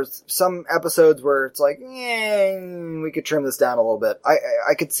 There were some episodes where it's like, we could trim this down a little bit.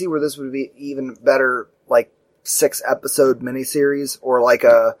 I could see where this would be even better, like 6-episode miniseries, or like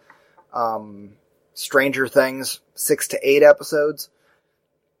a Stranger Things 6 to 8 episodes.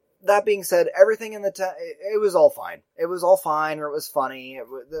 That being said, everything in it was all fine. It was all fine, or it was funny.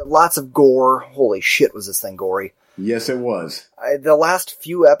 Lots of gore. Holy shit, was this thing gory. Yes, it was. The last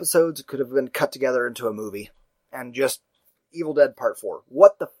few episodes could have been cut together into a movie. And just Evil Dead Part 4.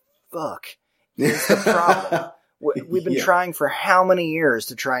 What the fuck is the problem? We've been trying for how many years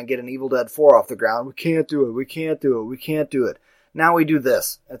to try and get an Evil Dead 4 off the ground? We can't do it. We can't do it. We can't do it. Now we do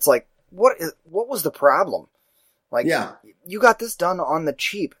this. It's like, what was the problem? Like, yeah. You got this done on the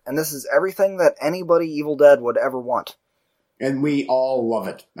cheap, and this is everything that anybody Evil Dead would ever want. And we all love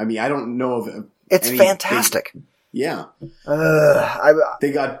it. I mean, I don't know of it's fantastic. Yeah.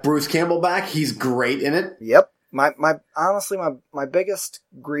 They got Bruce Campbell back. He's great in it. Yep. Honestly, my biggest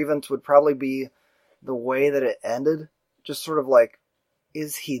grievance would probably be the way that it ended. Just sort of like,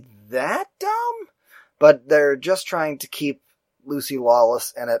 is he that dumb? But they're just trying to keep Lucy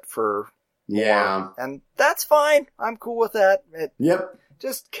Lawless in it for more. And that's fine. I'm cool with that. Yep.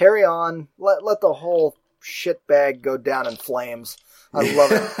 Just carry on. Let the whole shitbag go down in flames. I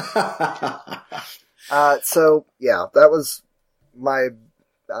love it. So, yeah, that was my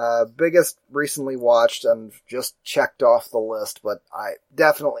biggest recently watched and just checked off the list. But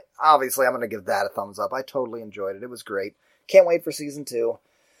obviously, I'm going to give that a thumbs up. I totally enjoyed it. It was great. Can't wait for season 2.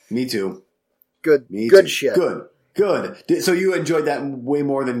 Me too. Good shit. Good. So you enjoyed that way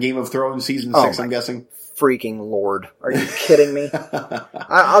more than Game of Thrones season 6, I'm guessing? Freaking Lord. Are you kidding me?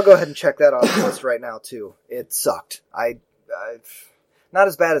 I'll go ahead and check that off the list right now, too. It sucked. Not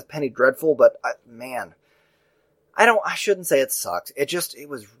as bad as Penny Dreadful, but man, I shouldn't say it sucked. It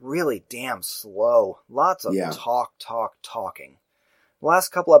was really damn slow. Lots of talking. The last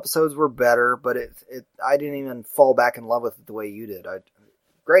couple episodes were better, but I didn't even fall back in love with it the way you did.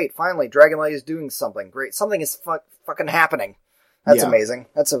 Great, finally, Dragonlight is doing something. Great, something is fucking happening. That's amazing.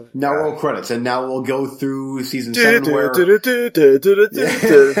 Now roll credits, and now we'll go through season 7 and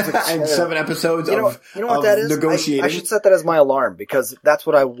 7 episodes you know what that is? Negotiating. I should set that as my alarm, because that's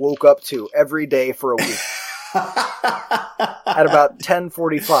what I woke up to every day for a week. At about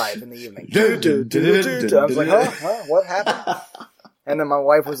 10:45 in the evening. I was like, huh? What happened? And then my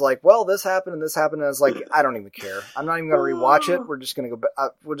wife was like, well, this happened and this happened. And I was like, I don't even care. I'm not even going to rewatch it. We're just going to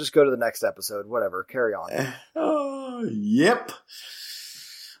we'll just go to the next episode. Whatever. Carry on. Yep.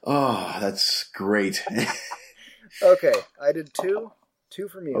 Oh, that's great. Okay. I did 2. 2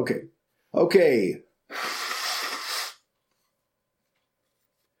 from you. Okay.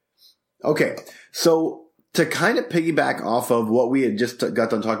 So to kind of piggyback off of what we had just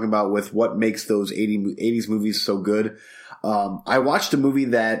got done talking about with what makes those 80s movies so good, I watched a movie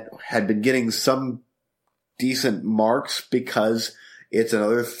that had been getting some decent marks because it's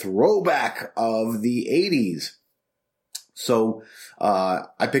another throwback of the 80s. So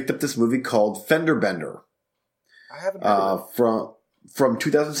I picked up this movie called Fender Bender. I haven't heard of it. From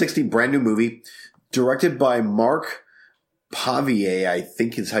 2016, brand new movie, directed by Mark Pavier, I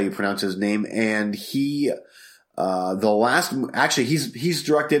think is how you pronounce his name, and he's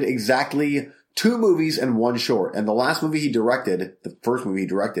directed exactly 2 movies and 1 short. And the last movie he directed, the first movie he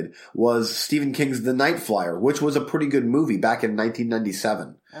directed, was Stephen King's The Night Flyer, which was a pretty good movie back in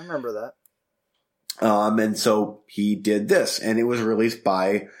 1997. I remember that. And so he did this, and it was released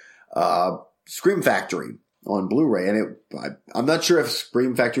by Scream Factory on Blu-ray. And I'm not sure if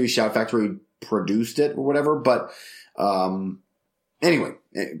Scream Factory, Shout Factory produced it or whatever, but anyway,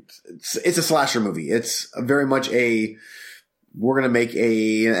 it's a slasher movie. It's very much we're going to make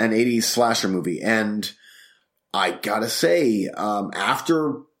an 80s slasher movie. And I gotta say,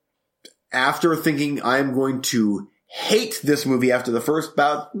 after thinking I'm going to hate this movie after the first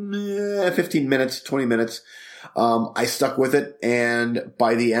about 15 minutes, 20 minutes, I stuck with it. And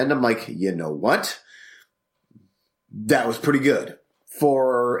by the end, I'm like, you know what? That was pretty good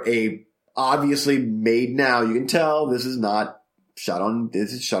for obviously made now. You can tell this is shot on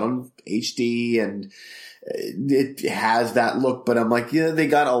HD, and it has that look, but I'm like, yeah, they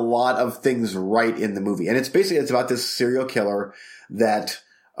got a lot of things right in the movie. And it's about this serial killer that,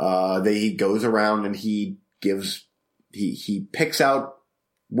 he goes around and he picks out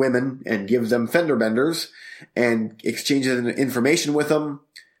women and gives them fender benders and exchanges information with them.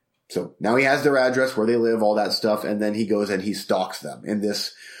 So now he has their address, where they live, all that stuff. And then he goes and he stalks them in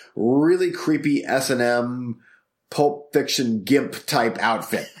this really creepy S&M Pulp Fiction Gimp type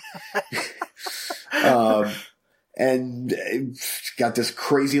outfit. And it's got this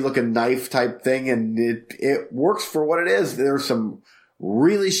crazy looking knife type thing, and it works for what it is. There's some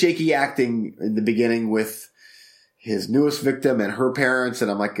really shaky acting in the beginning with his newest victim and her parents,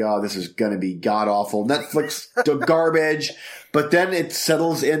 and I'm like, oh, this is gonna be god awful. Netflix garbage. But then it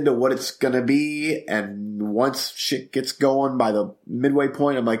settles into what it's gonna be, and once shit gets going by the midway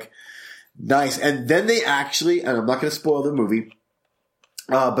point, I'm like, nice. And then they actually, and I'm not gonna spoil the movie,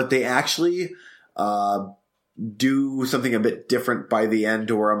 but they actually do something a bit different by the end,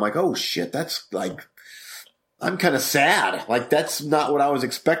 to where I'm like, oh shit, that's like, I'm kind of sad. Like, that's not what I was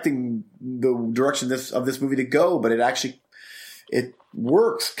expecting the direction of this movie to go, but it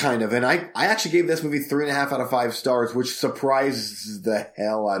works kind of. And I actually gave this movie 3.5 out of 5 stars, which surprises the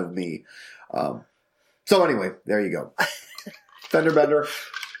hell out of me. So anyway, there you go. Fender Bender.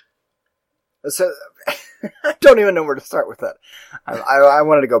 So, I don't even know where to start with that. I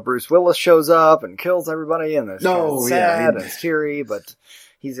wanted to go, Bruce Willis shows up and kills everybody, and it's sad and it's teary, but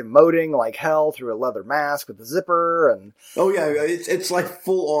he's emoting like hell through a leather mask with a zipper, and oh yeah, it's like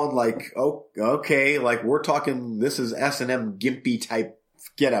full on like, oh okay, like we're talking. This is S&M gimpy type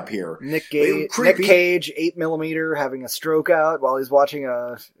get up here. Nick Cage 8mm having a stroke out while he's watching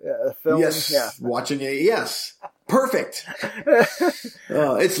a film. Yes, watching a perfect.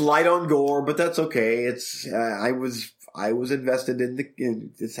 It's light on gore, but that's okay. It's I was invested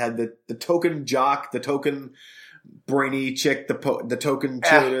in it's had the token jock, the token brainy chick, the token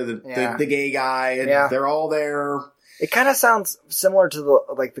cheerleader, the gay guy, and they're all there. It kind of sounds similar to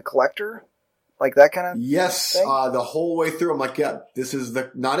the Collector, like that kind of yes. thing? The whole way through, I'm like, yeah, this is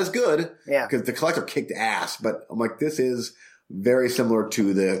not as good, because the Collector kicked ass, but I'm like, this is very similar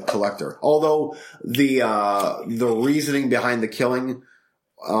to the Collector. Although the reasoning behind the killing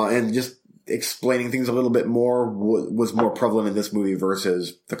and just explaining things a little bit more was more prevalent in this movie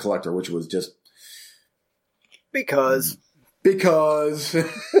versus the Collector, which was just because.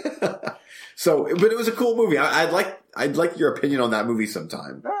 So, but it was a cool movie. I'd like your opinion on that movie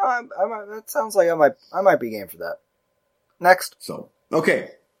sometime. No, that sounds like I might be game for that. Next. So, okay.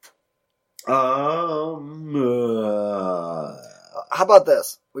 How about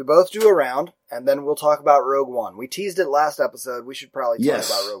this? We both do a round, and then we'll talk about Rogue One. We teased it last episode. We should probably talk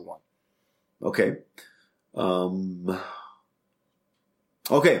about Rogue One. Okay.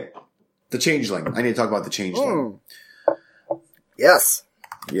 Okay. The Changeling. I need to talk about The Changeling. Yes.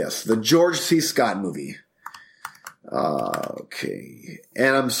 Yes. The George C. Scott movie. Okay.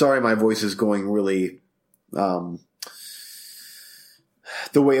 And I'm sorry my voice is going really, the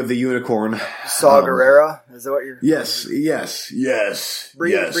way of the unicorn. Saw Gerrera? Is that what you're... Yes.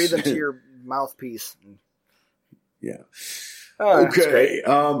 Breathe into your mouthpiece. Yeah. Oh, okay.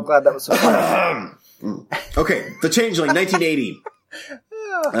 I'm glad that was so funny. Okay. The Changeling, 1980.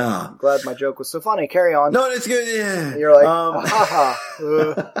 I'm glad my joke was so funny. Carry on. No, it's good. Yeah. You're like, ha.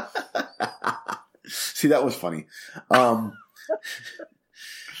 See, that was funny.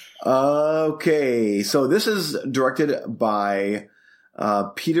 Okay. So this is directed by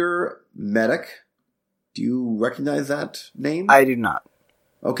Peter Medak. Do you recognize that name? I do not.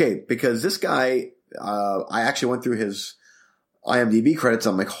 Okay, because this guy, I actually went through his IMDb credits.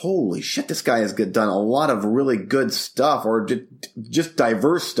 I'm like, holy shit, this guy has done a lot of really good stuff, or just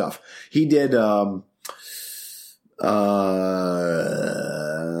diverse stuff. He did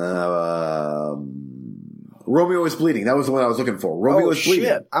Romeo is Bleeding. That was the one I was looking for. Romeo is Bleeding.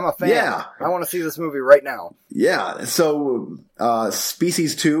 Shit. I'm a fan. Yeah. I want to see this movie right now. Yeah. So,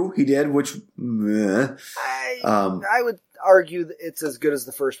 Species 2 he did, which, I would argue that it's as good as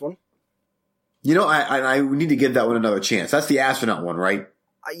the first one. You know, I need to give that one another chance. That's the astronaut one, right?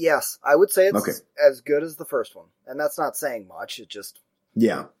 Yes. I would say it's as good as the first one. And that's not saying much. It just...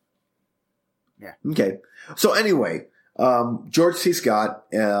 Yeah. Okay. So anyway, George C. Scott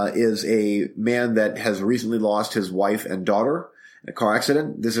is a man that has recently lost his wife and daughter in a car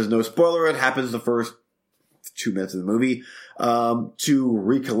accident. This is no spoiler. It happens the first 2 minutes of the movie. To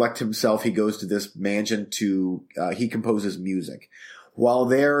recollect himself, he goes to this mansion he composes music. While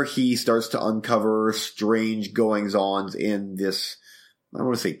there, he starts to uncover strange goings-ons in this, I don't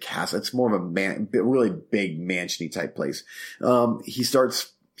want to say castle. It's more of a really big mansion-y type place. He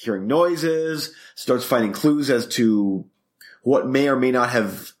starts hearing noises, starts finding clues as to what may or may not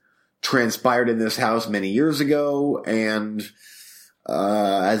have transpired in this house many years ago, and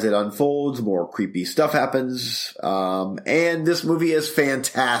as it unfolds, more creepy stuff happens. And this movie is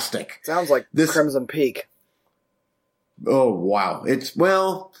fantastic. Sounds like Crimson Peak. Oh, wow. It's,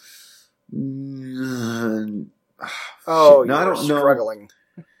 well... no, I don't struggling.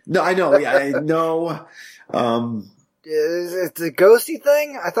 No, I know. Yeah, I know. Is it a ghosty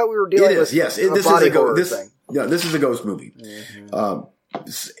thing? I thought we were dealing with yes. this is a ghost thing. Yeah, this is a ghost movie. Mm-hmm.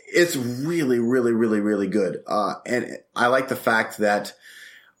 It's really, really, really, really good. And I like the fact that,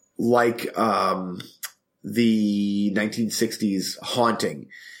 like, the 1960s Haunting,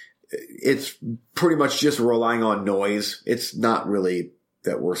 it's pretty much just relying on noise. It's not really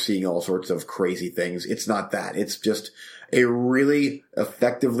that we're seeing all sorts of crazy things. It's not that. It's just a really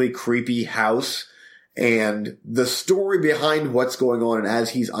effectively creepy house, and the story behind what's going on, and as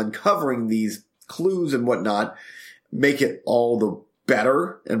he's uncovering these clues and whatnot, make it all the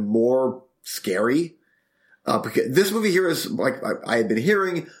better and more scary. Because this movie here is, like I had been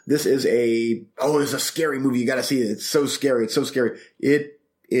hearing, this is a scary movie. You gotta see it. It's so scary. It's so scary. It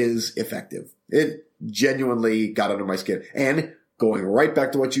is effective. It genuinely got under my skin. And going right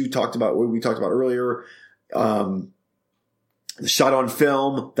back to what we talked about earlier, the shot on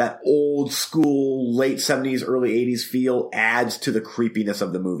film, that old school, late 70s, early 80s feel adds to the creepiness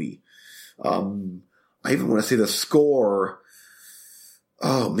of the movie. I even want to say the score,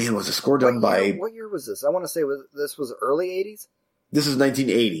 Oh man, was the score done by? What year was this? I want to say this was early 80s? This is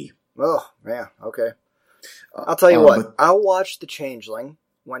 1980. Oh, yeah, okay. I'll tell you what. I'll watch The Changeling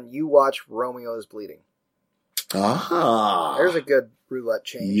when you watch Romeo's Bleeding. Ah. There's a good roulette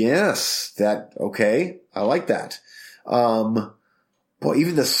change. Yes. Okay. I like that. But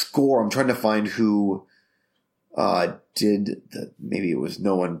even the score, I'm trying to find who maybe it was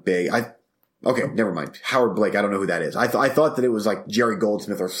no one big. Okay, never mind. Howard Blake, I don't know who that is. I thought that it was like Jerry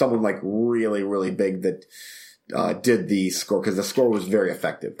Goldsmith or someone like really, really big that did the score, because the score was very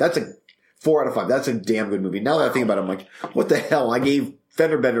effective. That's a 4 out of 5. That's a damn good movie. Now that I think about it, I'm like, what the hell? I gave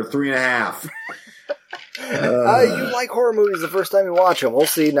Fenderbender 3.5. You like horror movies the first time you watch them. We'll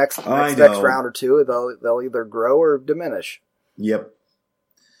see next round or two. They'll either grow or diminish. Yep.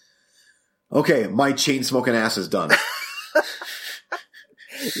 Okay, my chain smoking ass is done.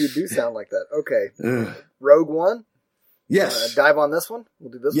 You do sound like that. Okay. Rogue One? Yes. Dive on this one?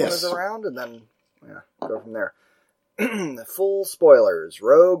 We'll do this one as a round, and then go from there. Full spoilers.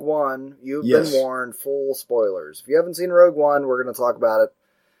 Rogue One, you've been warned, full spoilers. If you haven't seen Rogue One, we're going to talk about it.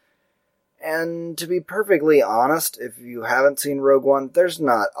 And to be perfectly honest, if you haven't seen Rogue One, there's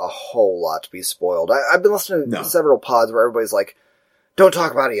not a whole lot to be spoiled. I've been listening to several pods where everybody's like, don't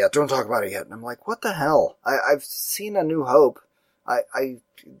talk about it yet, don't talk about it yet. And I'm like, what the hell? I've seen A New Hope.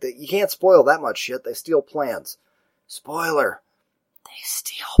 You can't spoil that much shit. They steal plans. Spoiler. They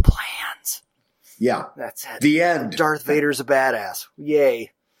steal plans. Yeah. That's it. The end. Darth Vader's a badass.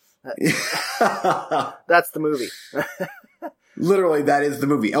 Yay. That's the movie. Literally, that is the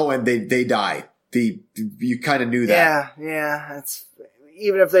movie. Oh, and they die. You kind of knew that. Yeah. It's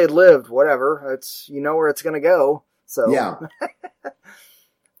even if they lived, whatever. It's where it's going to go. So yeah.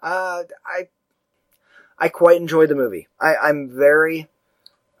 I quite enjoyed the movie. I'm very,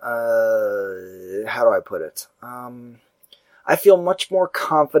 how do I put it? I feel much more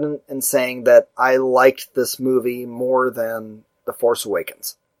confident in saying that I liked this movie more than The Force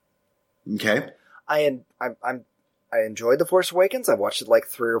Awakens. Okay. I enjoyed The Force Awakens. I've watched it like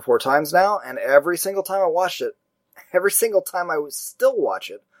 3 or 4 times now, and every single time I watched it, every single time I would still watch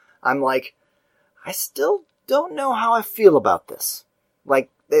it, I'm like, I still don't know how I feel about this. Like,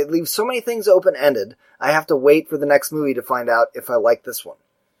 they leave so many things open-ended, I have to wait for the next movie to find out if I like this one.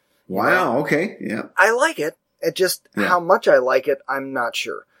 Wow, okay, yeah. I like it. It just, how much I like it, I'm not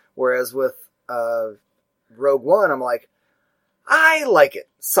sure. Whereas with Rogue One, I'm like, I like it.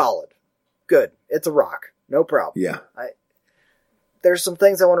 Solid. Good. It's a rock. No problem. Yeah. There's some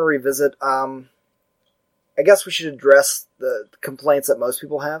things I want to revisit. I guess we should address the complaints that most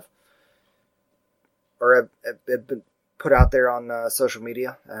people have, or have been put out there on social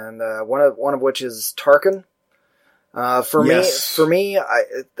media, and one of which is Tarkin. For me,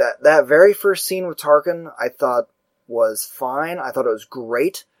 that very first scene with Tarkin, I thought was fine. I thought it was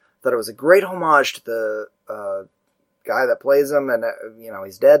great. I thought it was a great homage to the guy that plays him, and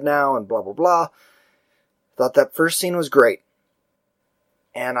he's dead now, and blah blah blah. Thought that first scene was great,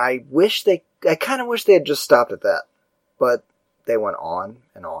 and I kind of wish they had just stopped at that, but they went on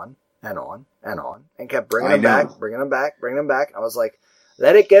and on and on and on, and kept bringing him back. I was like,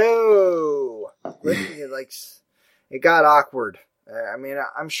 let it go. It got awkward. I mean,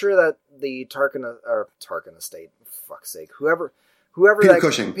 I'm sure that the Tarkin estate, for fuck's sake, whoever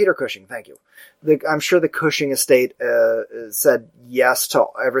Peter Cushing, thank you. I'm sure the Cushing estate said yes to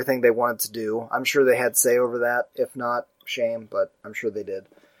everything they wanted to do. I'm sure they had say over that. If not, shame, but I'm sure they did.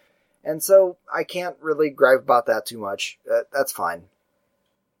 And so I can't really gripe about that too much. That's fine.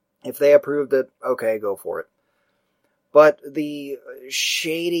 If they approved it, okay, go for it. But the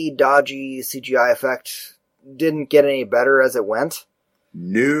shady, dodgy CGI effect didn't get any better as it went.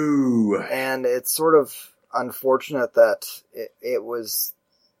 No. And it's sort of unfortunate that it was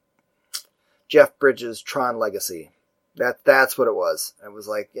Jeff Bridges' Tron Legacy. That's what it was. It was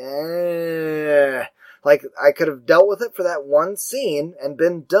like, like I could have dealt with it for that one scene and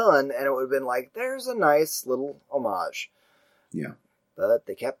been done, and it would have been like, there's a nice little homage. Yeah. But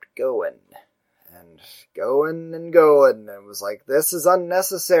they kept going and going and going, and it was like, this is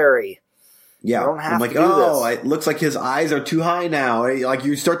unnecessary. Yeah, you don't have I'm like, to do this. It looks like his eyes are too high now. Like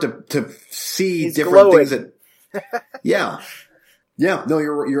you start to see He's different glowing. things that. Yeah. No,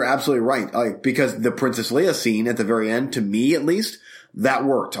 you're absolutely right. Like, because the Princess Leia scene at the very end, to me at least, that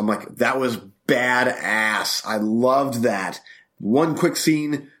worked. I'm like, that was badass. I loved that. One quick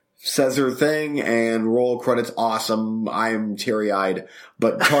scene says her thing and roll credits. Awesome. I'm teary-eyed.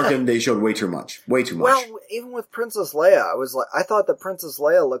 But Tarkin, they showed way too much. Way too much. Well, even with Princess Leia, I thought that Princess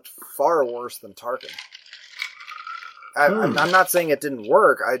Leia looked far worse than Tarkin. I'm not saying it didn't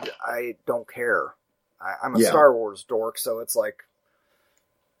work. I don't care. I'm a Star Wars dork, so it's like,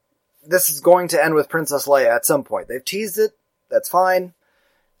 this is going to end with Princess Leia at some point. They've teased it. That's fine.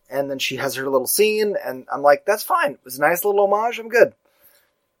 And then she has her little scene, and I'm like, that's fine. It was a nice little homage. I'm good.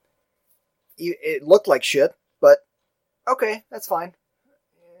 It looked like shit, but okay, that's fine.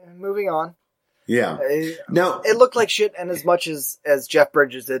 Moving on. Yeah. No, it looked like shit, and as much as Jeff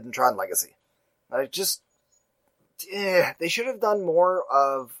Bridges did in Tron Legacy. They should have done more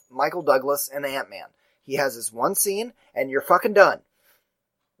of Michael Douglas and Ant-Man. He has his one scene, and you're fucking done.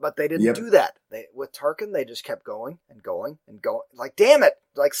 But they didn't do that. With Tarkin, they just kept going and going and going. Like, damn it!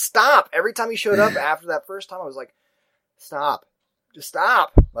 Like, stop! Every time he showed up after that first time, I was like, stop. Just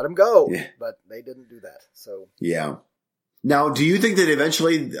stop. Let him go. Yeah. But they didn't do that. So yeah. Now, do you think that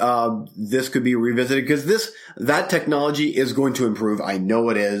eventually this could be revisited? Because that technology is going to improve. I know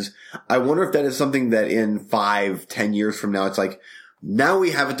it is. I wonder if that is something that in 5-10 years from now, it's like, now we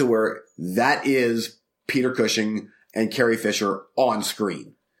have it to where that is Peter Cushing and Carrie Fisher on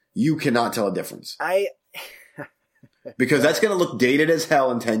screen. You cannot tell a difference. Because that's going to look dated as hell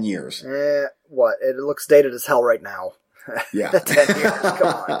in 10 years. What? It looks dated as hell right now. Yeah. 10 years.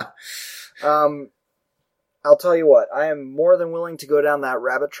 Come on. I'll tell you what, I am more than willing to go down that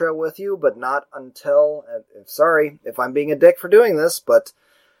rabbit trail with you, but not until, sorry if I'm being a dick for doing this, but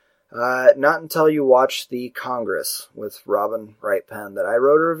not until you watch The Congress with Robin Wright Penn that I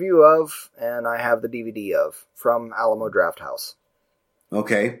wrote a review of, and I have the DVD of, from Alamo Drafthouse.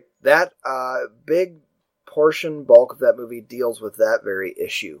 Okay. That big portion, bulk of that movie deals with that very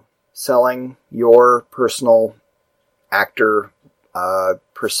issue. Selling your personal actor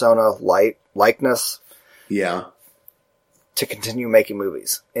persona likeness. Yeah. To continue making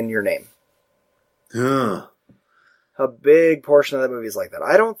movies in your name. Huh. A big portion of that movie is like that.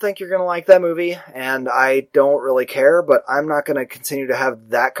 I don't think you're going to like that movie, and I don't really care, but I'm not going to continue to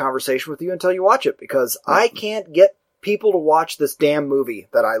have that conversation with you until you watch it, because I can't get people to watch this damn movie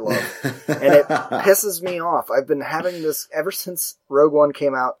that I love. And it pisses me off. I've been having this ever since Rogue One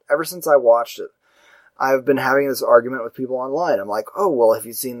came out, ever since I watched it. I've been having this argument with people online. I'm like, oh, well, have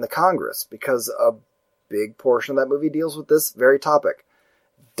you seen The Congress? Because a big portion of that movie deals with this very topic.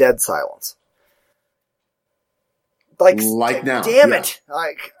 Dead silence. Like now. Damn it.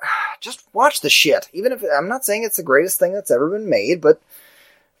 Like, just watch the shit. Even if, I'm not saying it's the greatest thing that's ever been made, but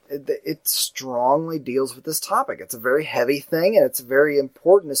it strongly deals with this topic. It's a very heavy thing, and it's very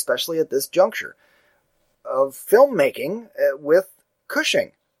important, especially at this juncture of filmmaking with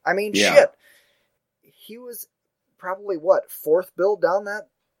Cushing. I mean, shit. He was probably, fourth bill down that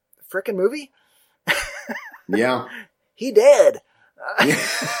frickin' movie? Yeah. He did. Come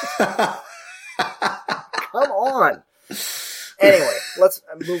on. Anyway, let's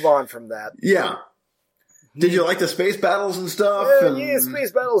move on from that. Yeah. Did you like the space battles and stuff? Yeah,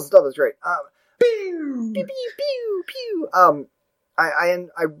 space battles and stuff is great. Pew, pew, pew, pew.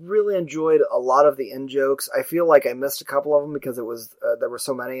 I really enjoyed a lot of the in-jokes. I feel like I missed a couple of them because it was there were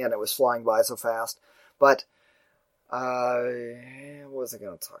so many and it was flying by so fast. But what was I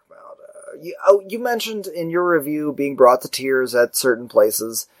going to talk about? You mentioned in your review being brought to tears at certain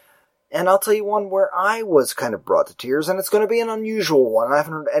places. And I'll tell you one where I was kind of brought to tears, and it's going to be an unusual one, and I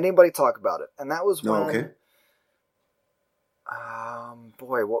haven't heard anybody talk about it. And that was when... Oh, okay.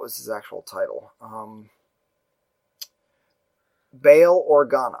 Boy, what was his actual title? Bail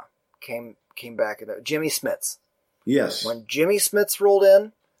Organa came back. Jimmy Smits. Yes. When Jimmy Smits rolled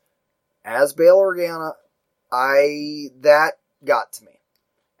in as Bail Organa, that got to me.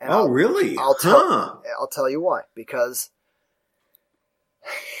 And really? I'll tell you why. Because...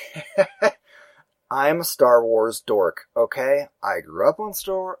 I'm a Star Wars dork, okay? I grew up on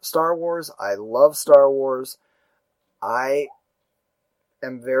Star Wars. I love Star Wars. I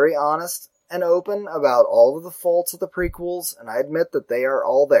am very honest and open about all of the faults of the prequels, and I admit that they are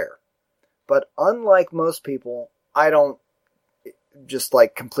all there. But unlike most people, I don't just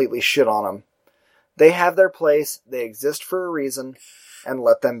completely shit on them. They have their place, they exist for a reason, and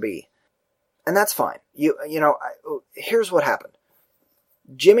let them be. And that's fine. Here's what happened.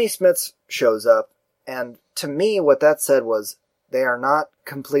 Jimmy Smits shows up, and to me what that said was they are not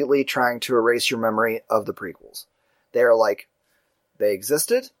completely trying to erase your memory of the prequels. They are like, they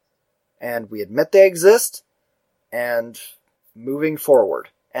existed, and we admit they exist, and moving forward.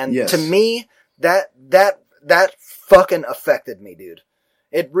 And to me, that fucking affected me, dude.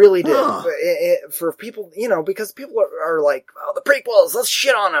 It really did. For people, because people are like, oh, the prequels, let's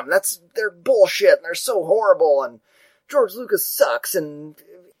shit on them. They're bullshit, and they're so horrible, and George Lucas sucks, and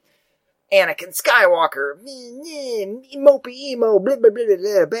Anakin Skywalker, mopey emo, blah, blah, blah,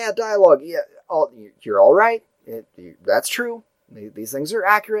 blah, bad dialogue. Yeah, you're all right. That's true. These things are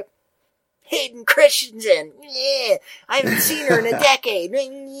accurate. Hayden Christensen, yeah, I haven't seen her in a decade,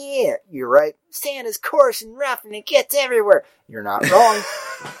 yeah. You're right. Sand is coarse and rough and it gets everywhere. You're not wrong.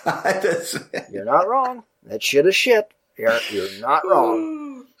 You're not wrong. That shit is shit. You're not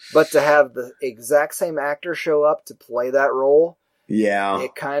wrong. But to have the exact same actor show up to play that role, yeah,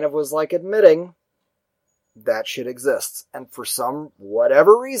 it kind of was like admitting that shit exists. And for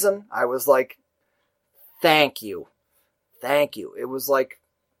whatever reason, I was like, thank you. Thank you. It was like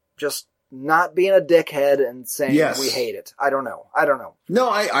just not being a dickhead and saying we hate it. I don't know. No,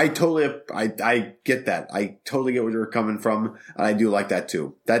 I totally, I get that. I totally get where you're coming from. And I do like that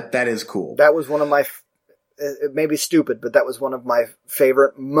too. That is cool. That was one of my, it may be stupid, but that was one of my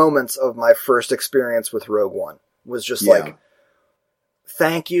favorite moments of my first experience with Rogue One. Was just like,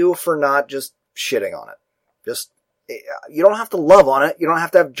 thank you for not just shitting on it. Just, you don't have to love on it. You don't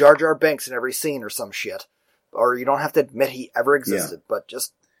have to have Jar Jar Binks in every scene or some shit. Or you don't have to admit he ever existed, but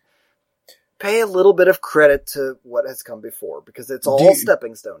just pay a little bit of credit to what has come before, because it's all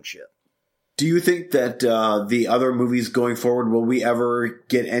stepping stone shit. Do you think that the other movies going forward, will we ever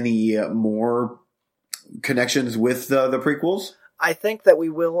get any more connections with the prequels? I think that we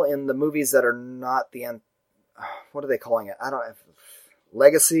will in the movies that are not the end. What are they calling it? I don't know.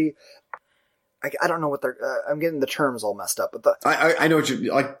 Legacy. I don't know what they're. I'm getting the terms all messed up. But I know what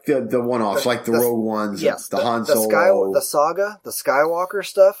you like, the one-offs, like the Rogue Ones, the Han Solo, the Saga, the Skywalker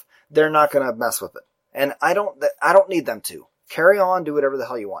stuff. They're not going to mess with it, and I don't need them to. Carry on, do whatever the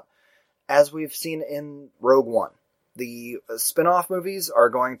hell you want. As we've seen in Rogue One, the spin-off movies are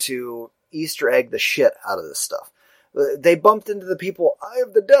going to Easter egg the shit out of this stuff. They bumped into the people, I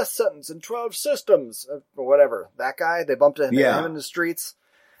have the death sentence in 12 systems, or whatever. That guy, they bumped into him in the streets.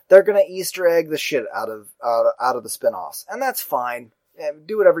 They're going to Easter egg the shit out of the spin-offs, and that's fine.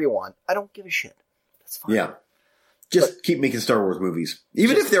 Do whatever you want. I don't give a shit. That's fine. Yeah. Just keep making Star Wars movies.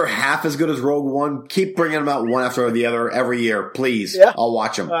 Even if they're half as good as Rogue One, keep bringing them out one after the other every year, please. Yeah. I'll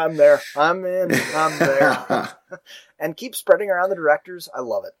watch them. I'm there. I'm in. I'm there. And keep spreading around the directors. I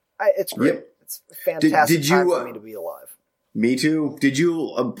love it. It's great. Yep. It's a fantastic time for me to be alive. Me too. Did you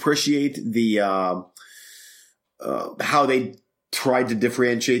appreciate the how they tried to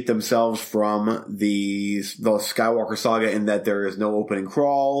differentiate themselves from the Skywalker saga in that there is no opening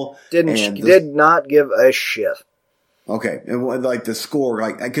crawl? Did not give a shit. Okay, and like the score,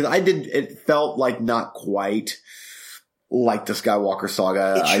 like, because it felt like not quite like the Skywalker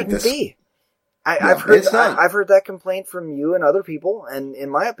saga. It shouldn't be. I've heard that complaint from you and other people, and in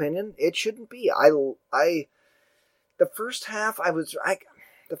my opinion, it shouldn't be. The first half of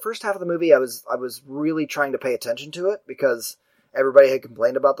the movie, I was really trying to pay attention to it because everybody had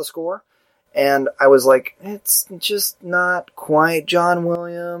complained about the score, and I was like, it's just not quite John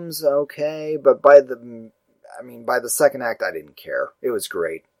Williams, okay, but by the second act, I didn't care. It was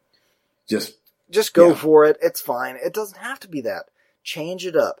great. Just go for it. It's fine. It doesn't have to be that. Change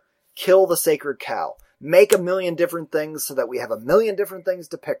it up. Kill the sacred cow. Make a million different things so that we have a million different things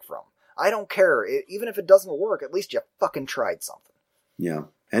to pick from. I don't care. Even if it doesn't work, at least you fucking tried something. Yeah.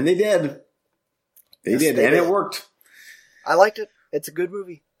 And they did. They did. It worked. I liked it. It's a good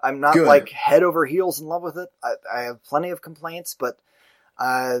movie. I'm not like head over heels in love with it. I have plenty of complaints, but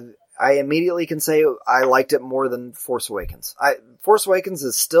I immediately can say I liked it more than Force Awakens. Force Awakens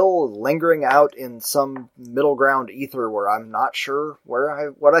is still lingering out in some middle ground ether where I'm not sure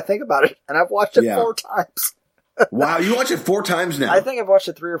what I think about it, and I've watched it 4 times. Wow, you watched it 4 times now? I think I've watched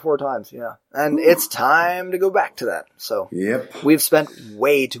it 3 or 4 times, yeah. And it's time to go back to that. So we've spent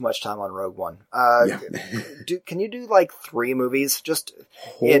way too much time on Rogue One. Can you do like 3 movies just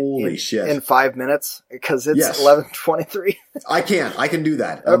Holy shit. In 5 minutes? Because it's 11:23. I can do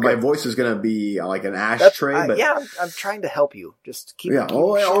that. Okay. My voice is going to be like an ashtray. I'm trying to help you. Just keep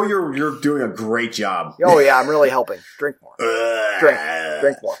you're doing a great job. Oh yeah, I'm really helping. Drink more.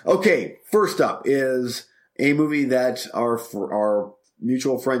 Drink more. Okay, first up is a movie that our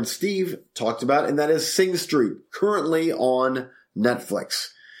mutual friend Steve talked about, and that is Sing Street, currently on Netflix.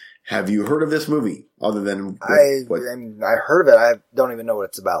 Have you heard of this movie? Other than I heard of it. I don't even know what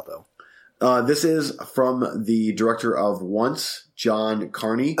it's about, though. This is from the director of Once, John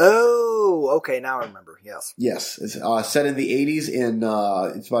Carney. Oh, okay. Now I remember. Yes. It's set in the 80s.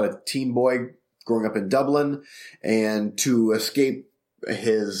 It's about a teen boy growing up in Dublin, and to escape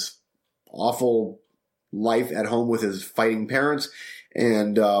his awful life at home with his fighting parents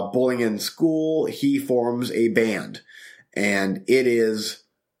and bullying in school, he forms a band. And it is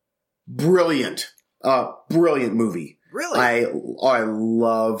brilliant. Brilliant movie. Really? I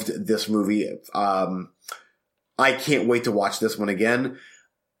loved this movie. I can't wait to watch this one again.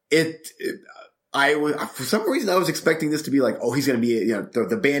 for some reason I was expecting this to be like, oh, he's going to be,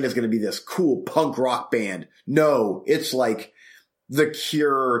 the band is going to be this cool punk rock band. No, it's like the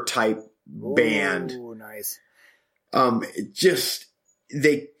Cure type band. Ooh, nice. The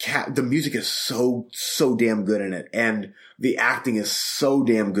music is so damn good in it, and the acting is so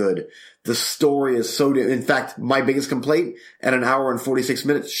damn good. The story is in fact, my biggest complaint at an hour and 46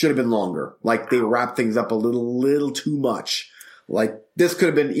 minutes should have been longer. Like, they wrapped things up a little too much. Like, this could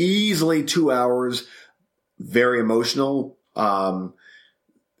have been easily 2 hours. Very emotional. To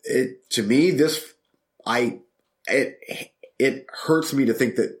me, it hurts me to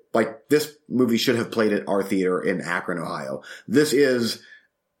think that, like, this movie should have played at our theater in Akron, Ohio. This is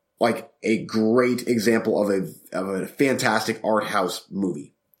like a great example of a fantastic art house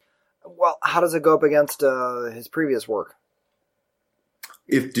movie. Well, how does it go up against his previous work?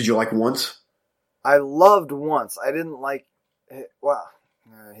 Did you like Once? I loved Once. I didn't like,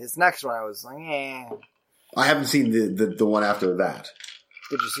 his next one I was like, eh. I haven't seen the one after that.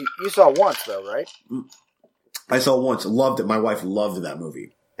 Did you see? You saw Once though, right? I saw Once. Loved it. My wife loved that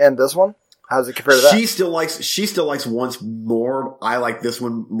movie. And this one? How does it compare to that? She still likes Once more. I like this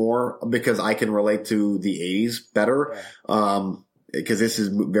one more because I can relate to the 80s better. Yeah. Because this is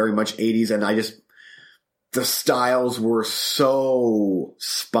very much 80s, and the styles were so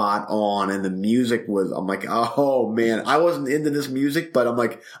spot on, and the music was, I'm like, oh man, I wasn't into this music, but I'm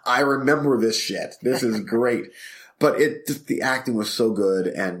like, I remember this shit. This is great. But the acting was so good,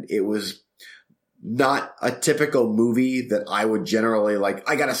 and it was not a typical movie that I would generally like,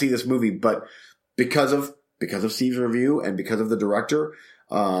 I gotta see this movie, but because of Steve's review and because of the director,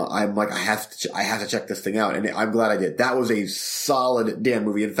 I'm like, I have to check this thing out, and I'm glad I did. That was a solid damn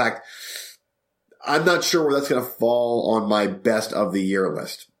movie. In fact, I'm not sure where that's going to fall on my best of the year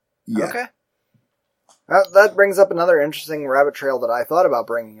list. Yeah. Okay. That brings up another interesting rabbit trail that I thought about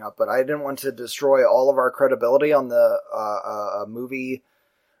bringing up, but I didn't want to destroy all of our credibility on the movie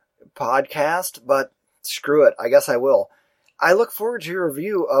podcast, but screw it. I guess I will. I look forward to your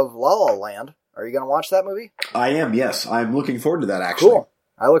review of La La Land. Are you going to watch that movie? I am, yes. I'm looking forward to that, actually. Cool.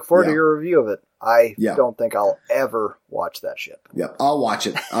 I look forward to your review of it. I don't think I'll ever watch that shit. Yeah, I'll watch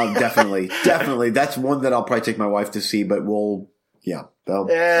it. Definitely. Definitely. That's one that I'll probably take my wife to see, but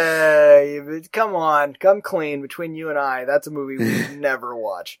Hey, come on. Come clean between you and I. That's a movie we never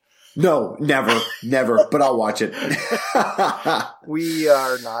watch. No, never, but I'll watch it. We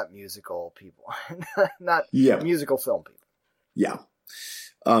are not musical people. Not musical film people. Yeah.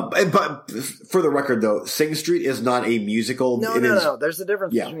 But for the record, though, Sing Street is not a musical. No. There's a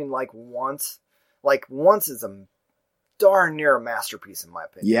difference between Once. Once is a darn near a masterpiece, in my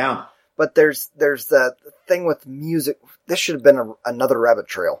opinion. Yeah. But there's that thing with music. This should have been another rabbit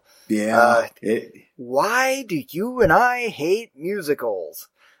trail. Yeah. Why do you and I hate musicals?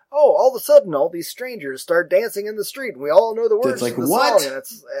 Oh, all of a sudden, all these strangers start dancing in the street, and we all know the words like, to the what? song. And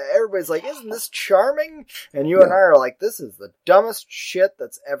everybody's like, "Isn't this charming?" And you and I are like, "This is the dumbest shit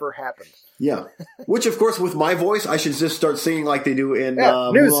that's ever happened." Yeah, which of course, with my voice, I should just start singing like they do in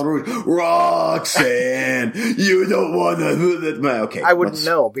News. Moulin Rouge. Roxanne, you don't want to. Okay, I wouldn't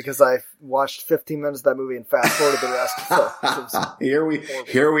know because I watched 15 minutes of that movie and fast forwarded the rest. So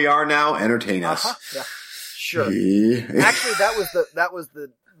here we are now. Entertain us. Yeah, sure. Actually, that was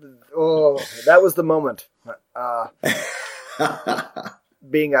the moment.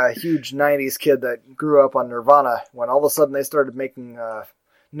 Being a huge 90s kid that grew up on Nirvana, when all of a sudden they started making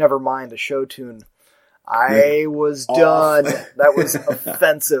Nevermind a show tune, I was done. That was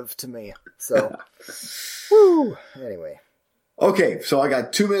offensive to me. So, woo. Anyway. Okay, so I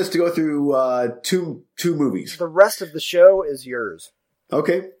got 2 minutes to go through two movies. The rest of the show is yours.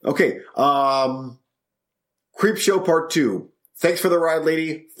 Okay. Creep Show Part 2. Thanks for the ride,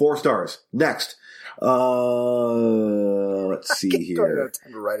 lady. 4 stars. Next. Let's see here. I don't have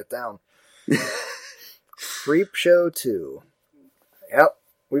time to write it down. Creep Show 2. Yep.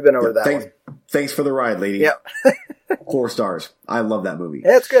 We've been over that one. Thanks for the ride, lady. Yep. 4 stars. I love that movie.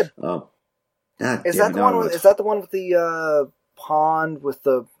 Yeah, it's good. Is that the one with the pond with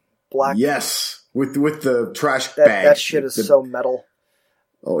the black? Yes. With the trash bag. That shit is so metal.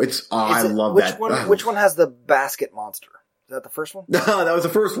 Oh, I love that. Which one has the basket monster? Is that the first one? No, that was the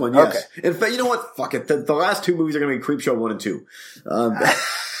first one, yes. Okay. In fact, you know what? Fuck it. The last 2 movies are going to be Creep Show 1 and 2.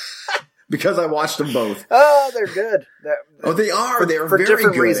 Because I watched them both. Oh, they're good. They are. They're for very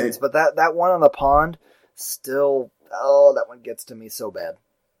different good. reasons. But that one on the pond, still, that one gets to me so bad.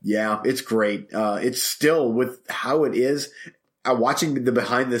 Yeah, it's great. It's still, with how it is, watching the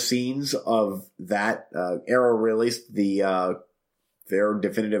behind the scenes of that, Arrow released their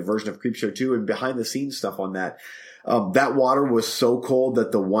definitive version of Creepshow 2 and behind the scenes stuff on that. That water was so cold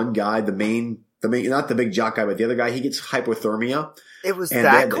that the one guy, the main not the big jock guy, but the other guy, he gets hypothermia. It was And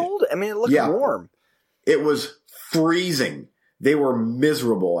that cold? I mean, it looked warm. It was freezing. They were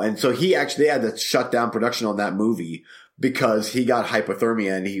miserable. And so they had to shut down production on that movie because he got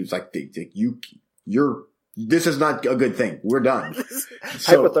hypothermia, and he was like, this is not a good thing. We're done.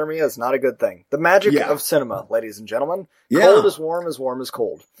 Hypothermia is not a good thing. The magic of cinema, ladies and gentlemen. Cold is warm as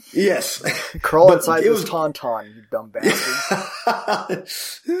cold. Yes. Crawl inside this tauntaun, you dumb bastard.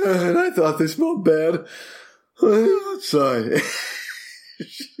 And I thought they smelled bad. Outside.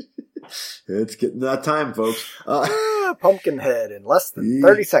 It's getting that time, folks. Pumpkinhead in less than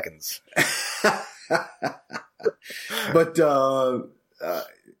 30 seconds. But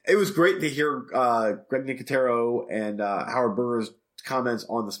it was great to hear Greg Nicotero and Howard Berger's comments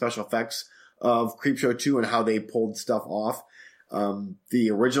on the special effects of Creepshow 2 and how they pulled stuff off. The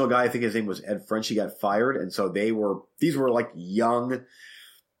original guy, I think his name was Ed French, he got fired, and so these were like young.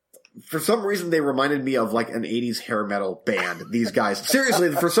 For some reason, they reminded me of like an 80s hair metal band, these guys.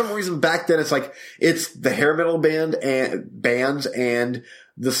 Seriously, for some reason back then, it's the hair metal bands and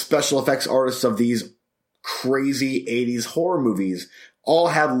the special effects artists of these crazy 80s horror movies all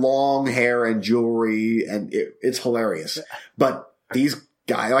had long hair and jewelry, and it's hilarious. But these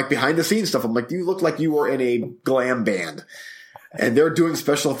guys, like behind the scenes stuff, I'm like, you look like you were in a glam band. And they're doing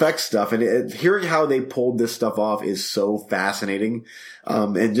special effects stuff, and hearing how they pulled this stuff off is so fascinating.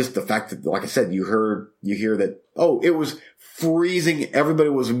 And just the fact that, like I said, you hear that, it was freezing. Everybody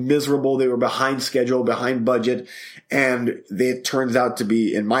was miserable. They were behind schedule, behind budget. And it turns out to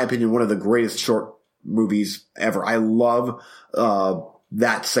be, in my opinion, one of the greatest short movies ever. I love,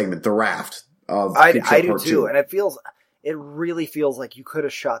 that segment, The Raft of I do too. And it really feels like you could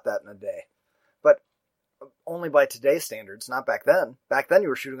have shot that in a day. Only by today's standards, not back then. Back then you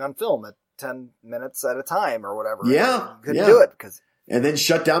were shooting on film at 10 minutes at a time or whatever. Yeah. You couldn't do it and then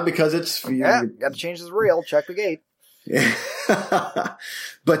shut down because it's... got to change this reel, check the gate. Yeah.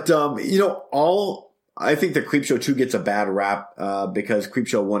 But, I think that Creepshow 2 gets a bad rap, because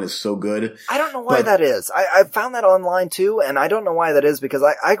Creepshow 1 is so good. I don't know why that is. I found that online too, and I don't know why that is, because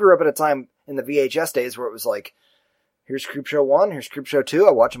I grew up at a time in the VHS days where it was like, here's Creepshow 1, here's Creepshow 2.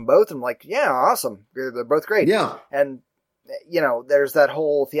 I watch them both. And I'm like, yeah, awesome. They're both great. Yeah. And, there's that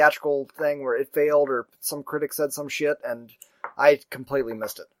whole theatrical thing where it failed or some critic said some shit, and I completely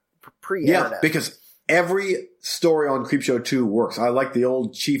missed it. Pre-internet. Yeah, because every story on Creepshow 2 works. I like the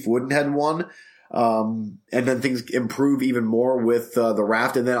old Chief Woodenhead one. And then things improve even more with the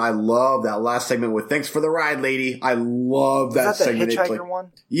Raft. And then I love that last segment with "Thanks for the ride, lady." I love that segment. Is that the hitchhiker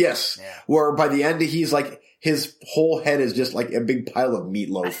one? Yes. Yeah. Where by the end he's like, his whole head is just like a big pile of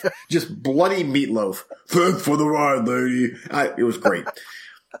meatloaf. Just bloody meatloaf. "Thanks for the ride, lady." It was great.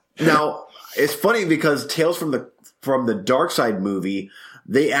 Now, it's funny because Tales from the Dark Side movie,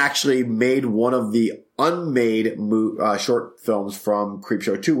 they actually made one of the unmade short films from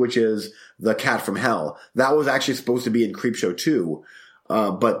Creepshow 2, which is The Cat from Hell. That was actually supposed to be in Creepshow 2,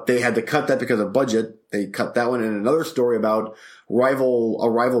 but they had to cut that because of budget. They cut that one. And another story about a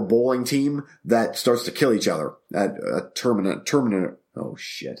rival bowling team that starts to kill each other at a tournament. Oh,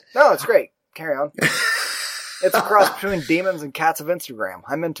 shit. No, it's great. Carry on. It's a cross between Demons and Cats of Instagram.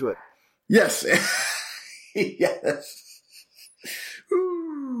 I'm into it. Yes. Yes.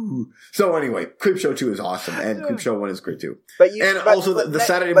 Ooh. So anyway, Creepshow 2 is awesome, and Creepshow 1 is great too. Also the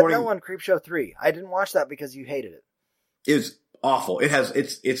Saturday morning. But no one Creepshow 3. I didn't watch that because you hated it. Is awful.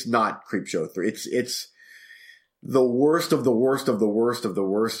 It's not Creepshow 3. It's the worst of the worst of the worst of the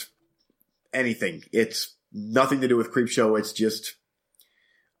worst. Anything. It's nothing to do with Creepshow. It's just,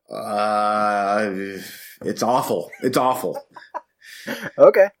 it's awful. It's awful.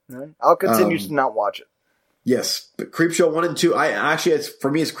 Okay. I'll continue to not watch it. Yes, but Creepshow 1 and 2, for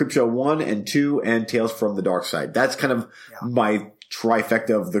me, it's Creepshow 1 and 2 and Tales from the Dark Side. That's kind of my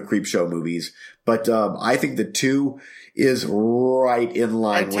trifecta of the Creepshow movies. But I think the 2 is right in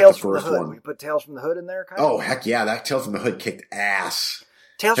line with the first one. We put Tales from the Hood in there, kind of? Oh, heck yeah, that Tales from the Hood kicked ass.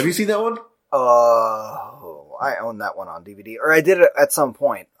 Have you seen that one? I own that one on DVD. Or I did it at some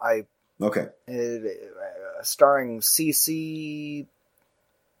point. Okay. Starring CC...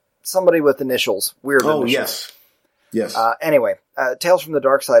 somebody with initials. Weird initials. Yes. Yes. Anyway, Tales from the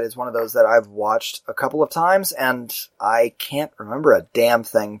Dark Side is one of those that I've watched a couple of times, and I can't remember a damn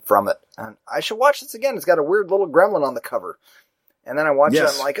thing from it. And I should watch this again. It's got a weird little gremlin on the cover. And then I watch it, and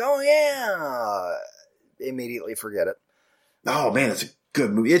I'm like, oh yeah! Immediately forget it. Oh man, it's a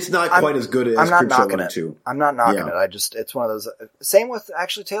good movie. It's not quite as good as Creepshow 1 and 2. I'm not knocking it. It's one of those. Same with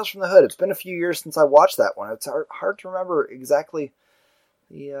actually Tales from the Hood. It's been a few years since I watched that one. It's hard to remember exactly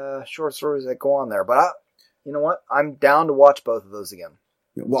the short stories that go on there. But you know what? I'm down to watch both of those again.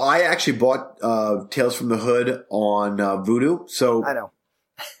 Well, I actually bought Tales from the Hood on Vudu, so I know.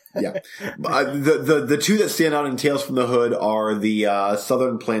 yeah. The two that stand out in Tales from the Hood are the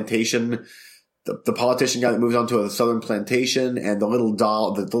Southern Plantation, the politician guy that moves on to a Southern Plantation, and the little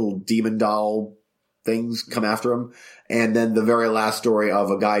demon doll things come after him, and then the very last story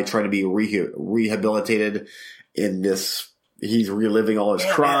of a guy trying to be rehabilitated in this. He's reliving all his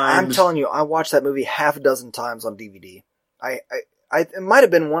crimes. I'm telling you, I watched that movie half a dozen times on DVD. It might have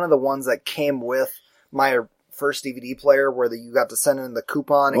been one of the ones that came with my first DVD player where you got to send in the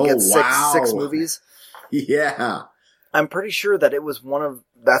coupon and get six movies. Yeah. I'm pretty sure that it was one of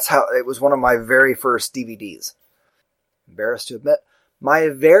my very first DVDs. Embarrassed to admit. My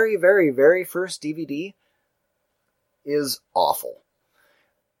very, very, very first DVD is awful.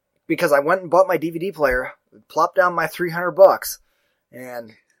 Because I went and bought my DVD player, plopped down my $300,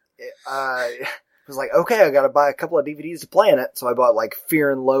 and it was like, okay, I gotta buy a couple of DVDs to play in it. So I bought like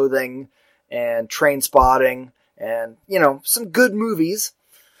Fear and Loathing and Trainspotting and, some good movies.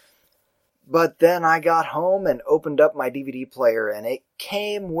 But then I got home and opened up my DVD player and it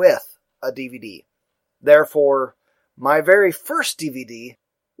came with a DVD. Therefore, my very first DVD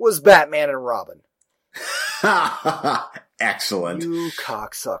was Batman and Robin. Excellent. You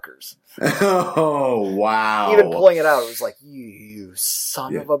cocksuckers. Oh, wow. Even pulling it out, it was like, you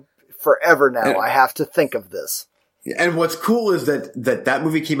son of a... Forever now, I have to think of this. And what's cool is that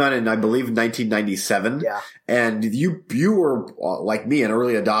movie came out in, I believe, 1997. Yeah. And you were, like me, an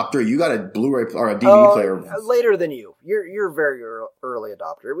early adopter. You got a Blu-ray or a DVD player. Later than you. You're a very early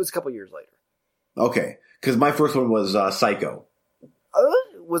adopter. It was a couple years later. Okay. Because my first one was Psycho.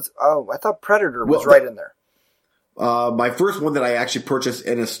 I thought Predator was right in there. My first one that I actually purchased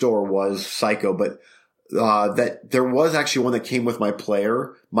in a store was Psycho, but that there was actually one that came with my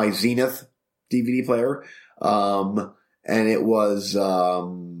player, my Zenith DVD player. And it was,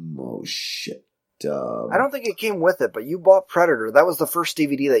 oh shit. I don't think it came with it, but you bought Predator. That was the first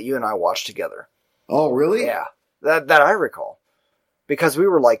DVD that you and I watched together. Oh, really? Yeah. That I recall. Because we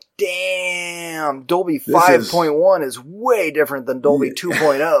were like, damn, Dolby 5.1 is way different than Dolby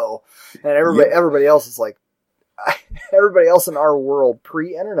 2.0. And everybody else is like, everybody else in our world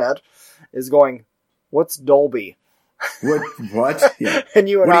pre-internet is going, what's Dolby? What? Yeah. And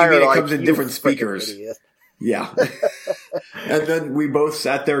you and what I do you mean are it comes in different speakers? Idiot. Yeah. And then we both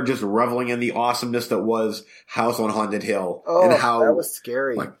sat there just reveling in the awesomeness that was House on Haunted Hill. Oh, and how, that was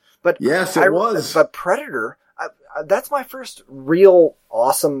scary. But yes, it was. But Predator, that's my first real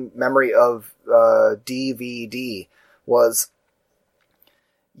awesome memory of DVD was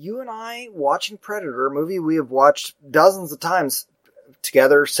you and I watching Predator, a movie we have watched dozens of times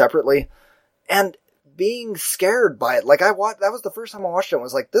together, separately, and being scared by it. Like that was the first time I watched it and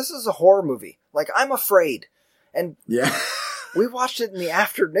was like, this is a horror movie. Like, I'm afraid. And yeah. We watched it in the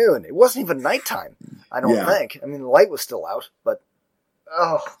afternoon. It wasn't even nighttime, I don't think. I mean, the light was still out, but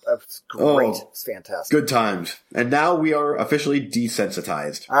that was great. It's fantastic. Good times. And now we are officially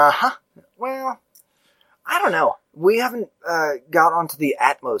desensitized. Uh-huh. Well, I don't know. We haven't got onto the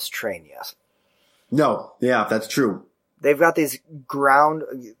Atmos train yet. No. Yeah, that's true. They've got these ground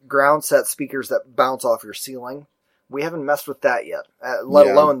set speakers that bounce off your ceiling. We haven't messed with that yet, let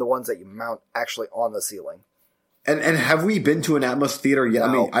alone the ones that you mount actually on the ceiling. And have we been to an Atmos theater yet? No.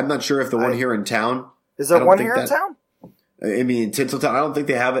 I mean, I'm not sure if the one here in town. Is there one here in town? I mean, in Tinseltown. I don't think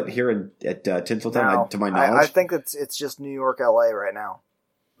they have it here at Tinseltown, to my knowledge. I think it's just New York, LA right now.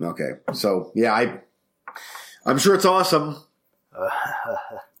 Okay. So, yeah, I'm sure it's awesome.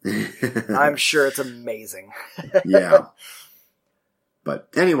 I'm sure it's amazing. Yeah. But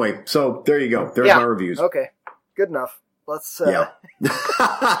anyway, so there you go. There's my reviews. Okay. Good enough. Let's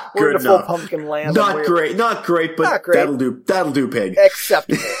we're in full pumpkin land. Not great, but not great. That'll do, pig.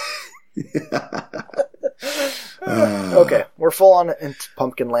 Acceptable. Okay, we're full on into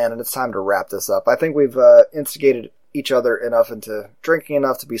pumpkin land, and it's time to wrap this up. I think we've instigated each other enough into drinking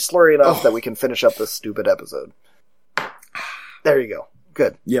enough to be slurry enough that we can finish up this stupid episode. There you go.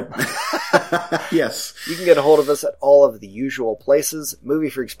 Good. Yep. Yes. You can get a hold of us at all of the usual places.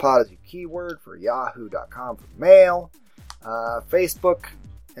 MovieFreaksPod is your keyword for yahoo.com for mail. Facebook,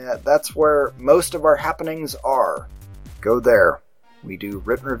 that's where most of our happenings are. Go there. We do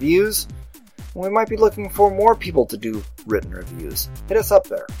written reviews. We might be looking for more people to do written reviews. Hit us up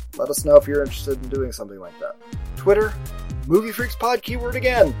there. Let us know if you're interested in doing something like that. Twitter, MovieFreaksPod, keyword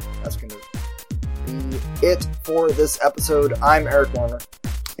again. That's going to be it for this episode. I'm Eric Warner.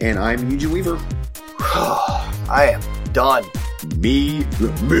 And I'm Eugene Weaver. I am done. Me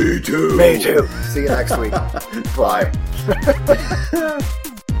too. Me too. See you next week. Bye.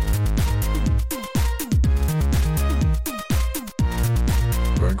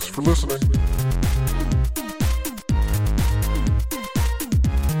 Thanks for listening.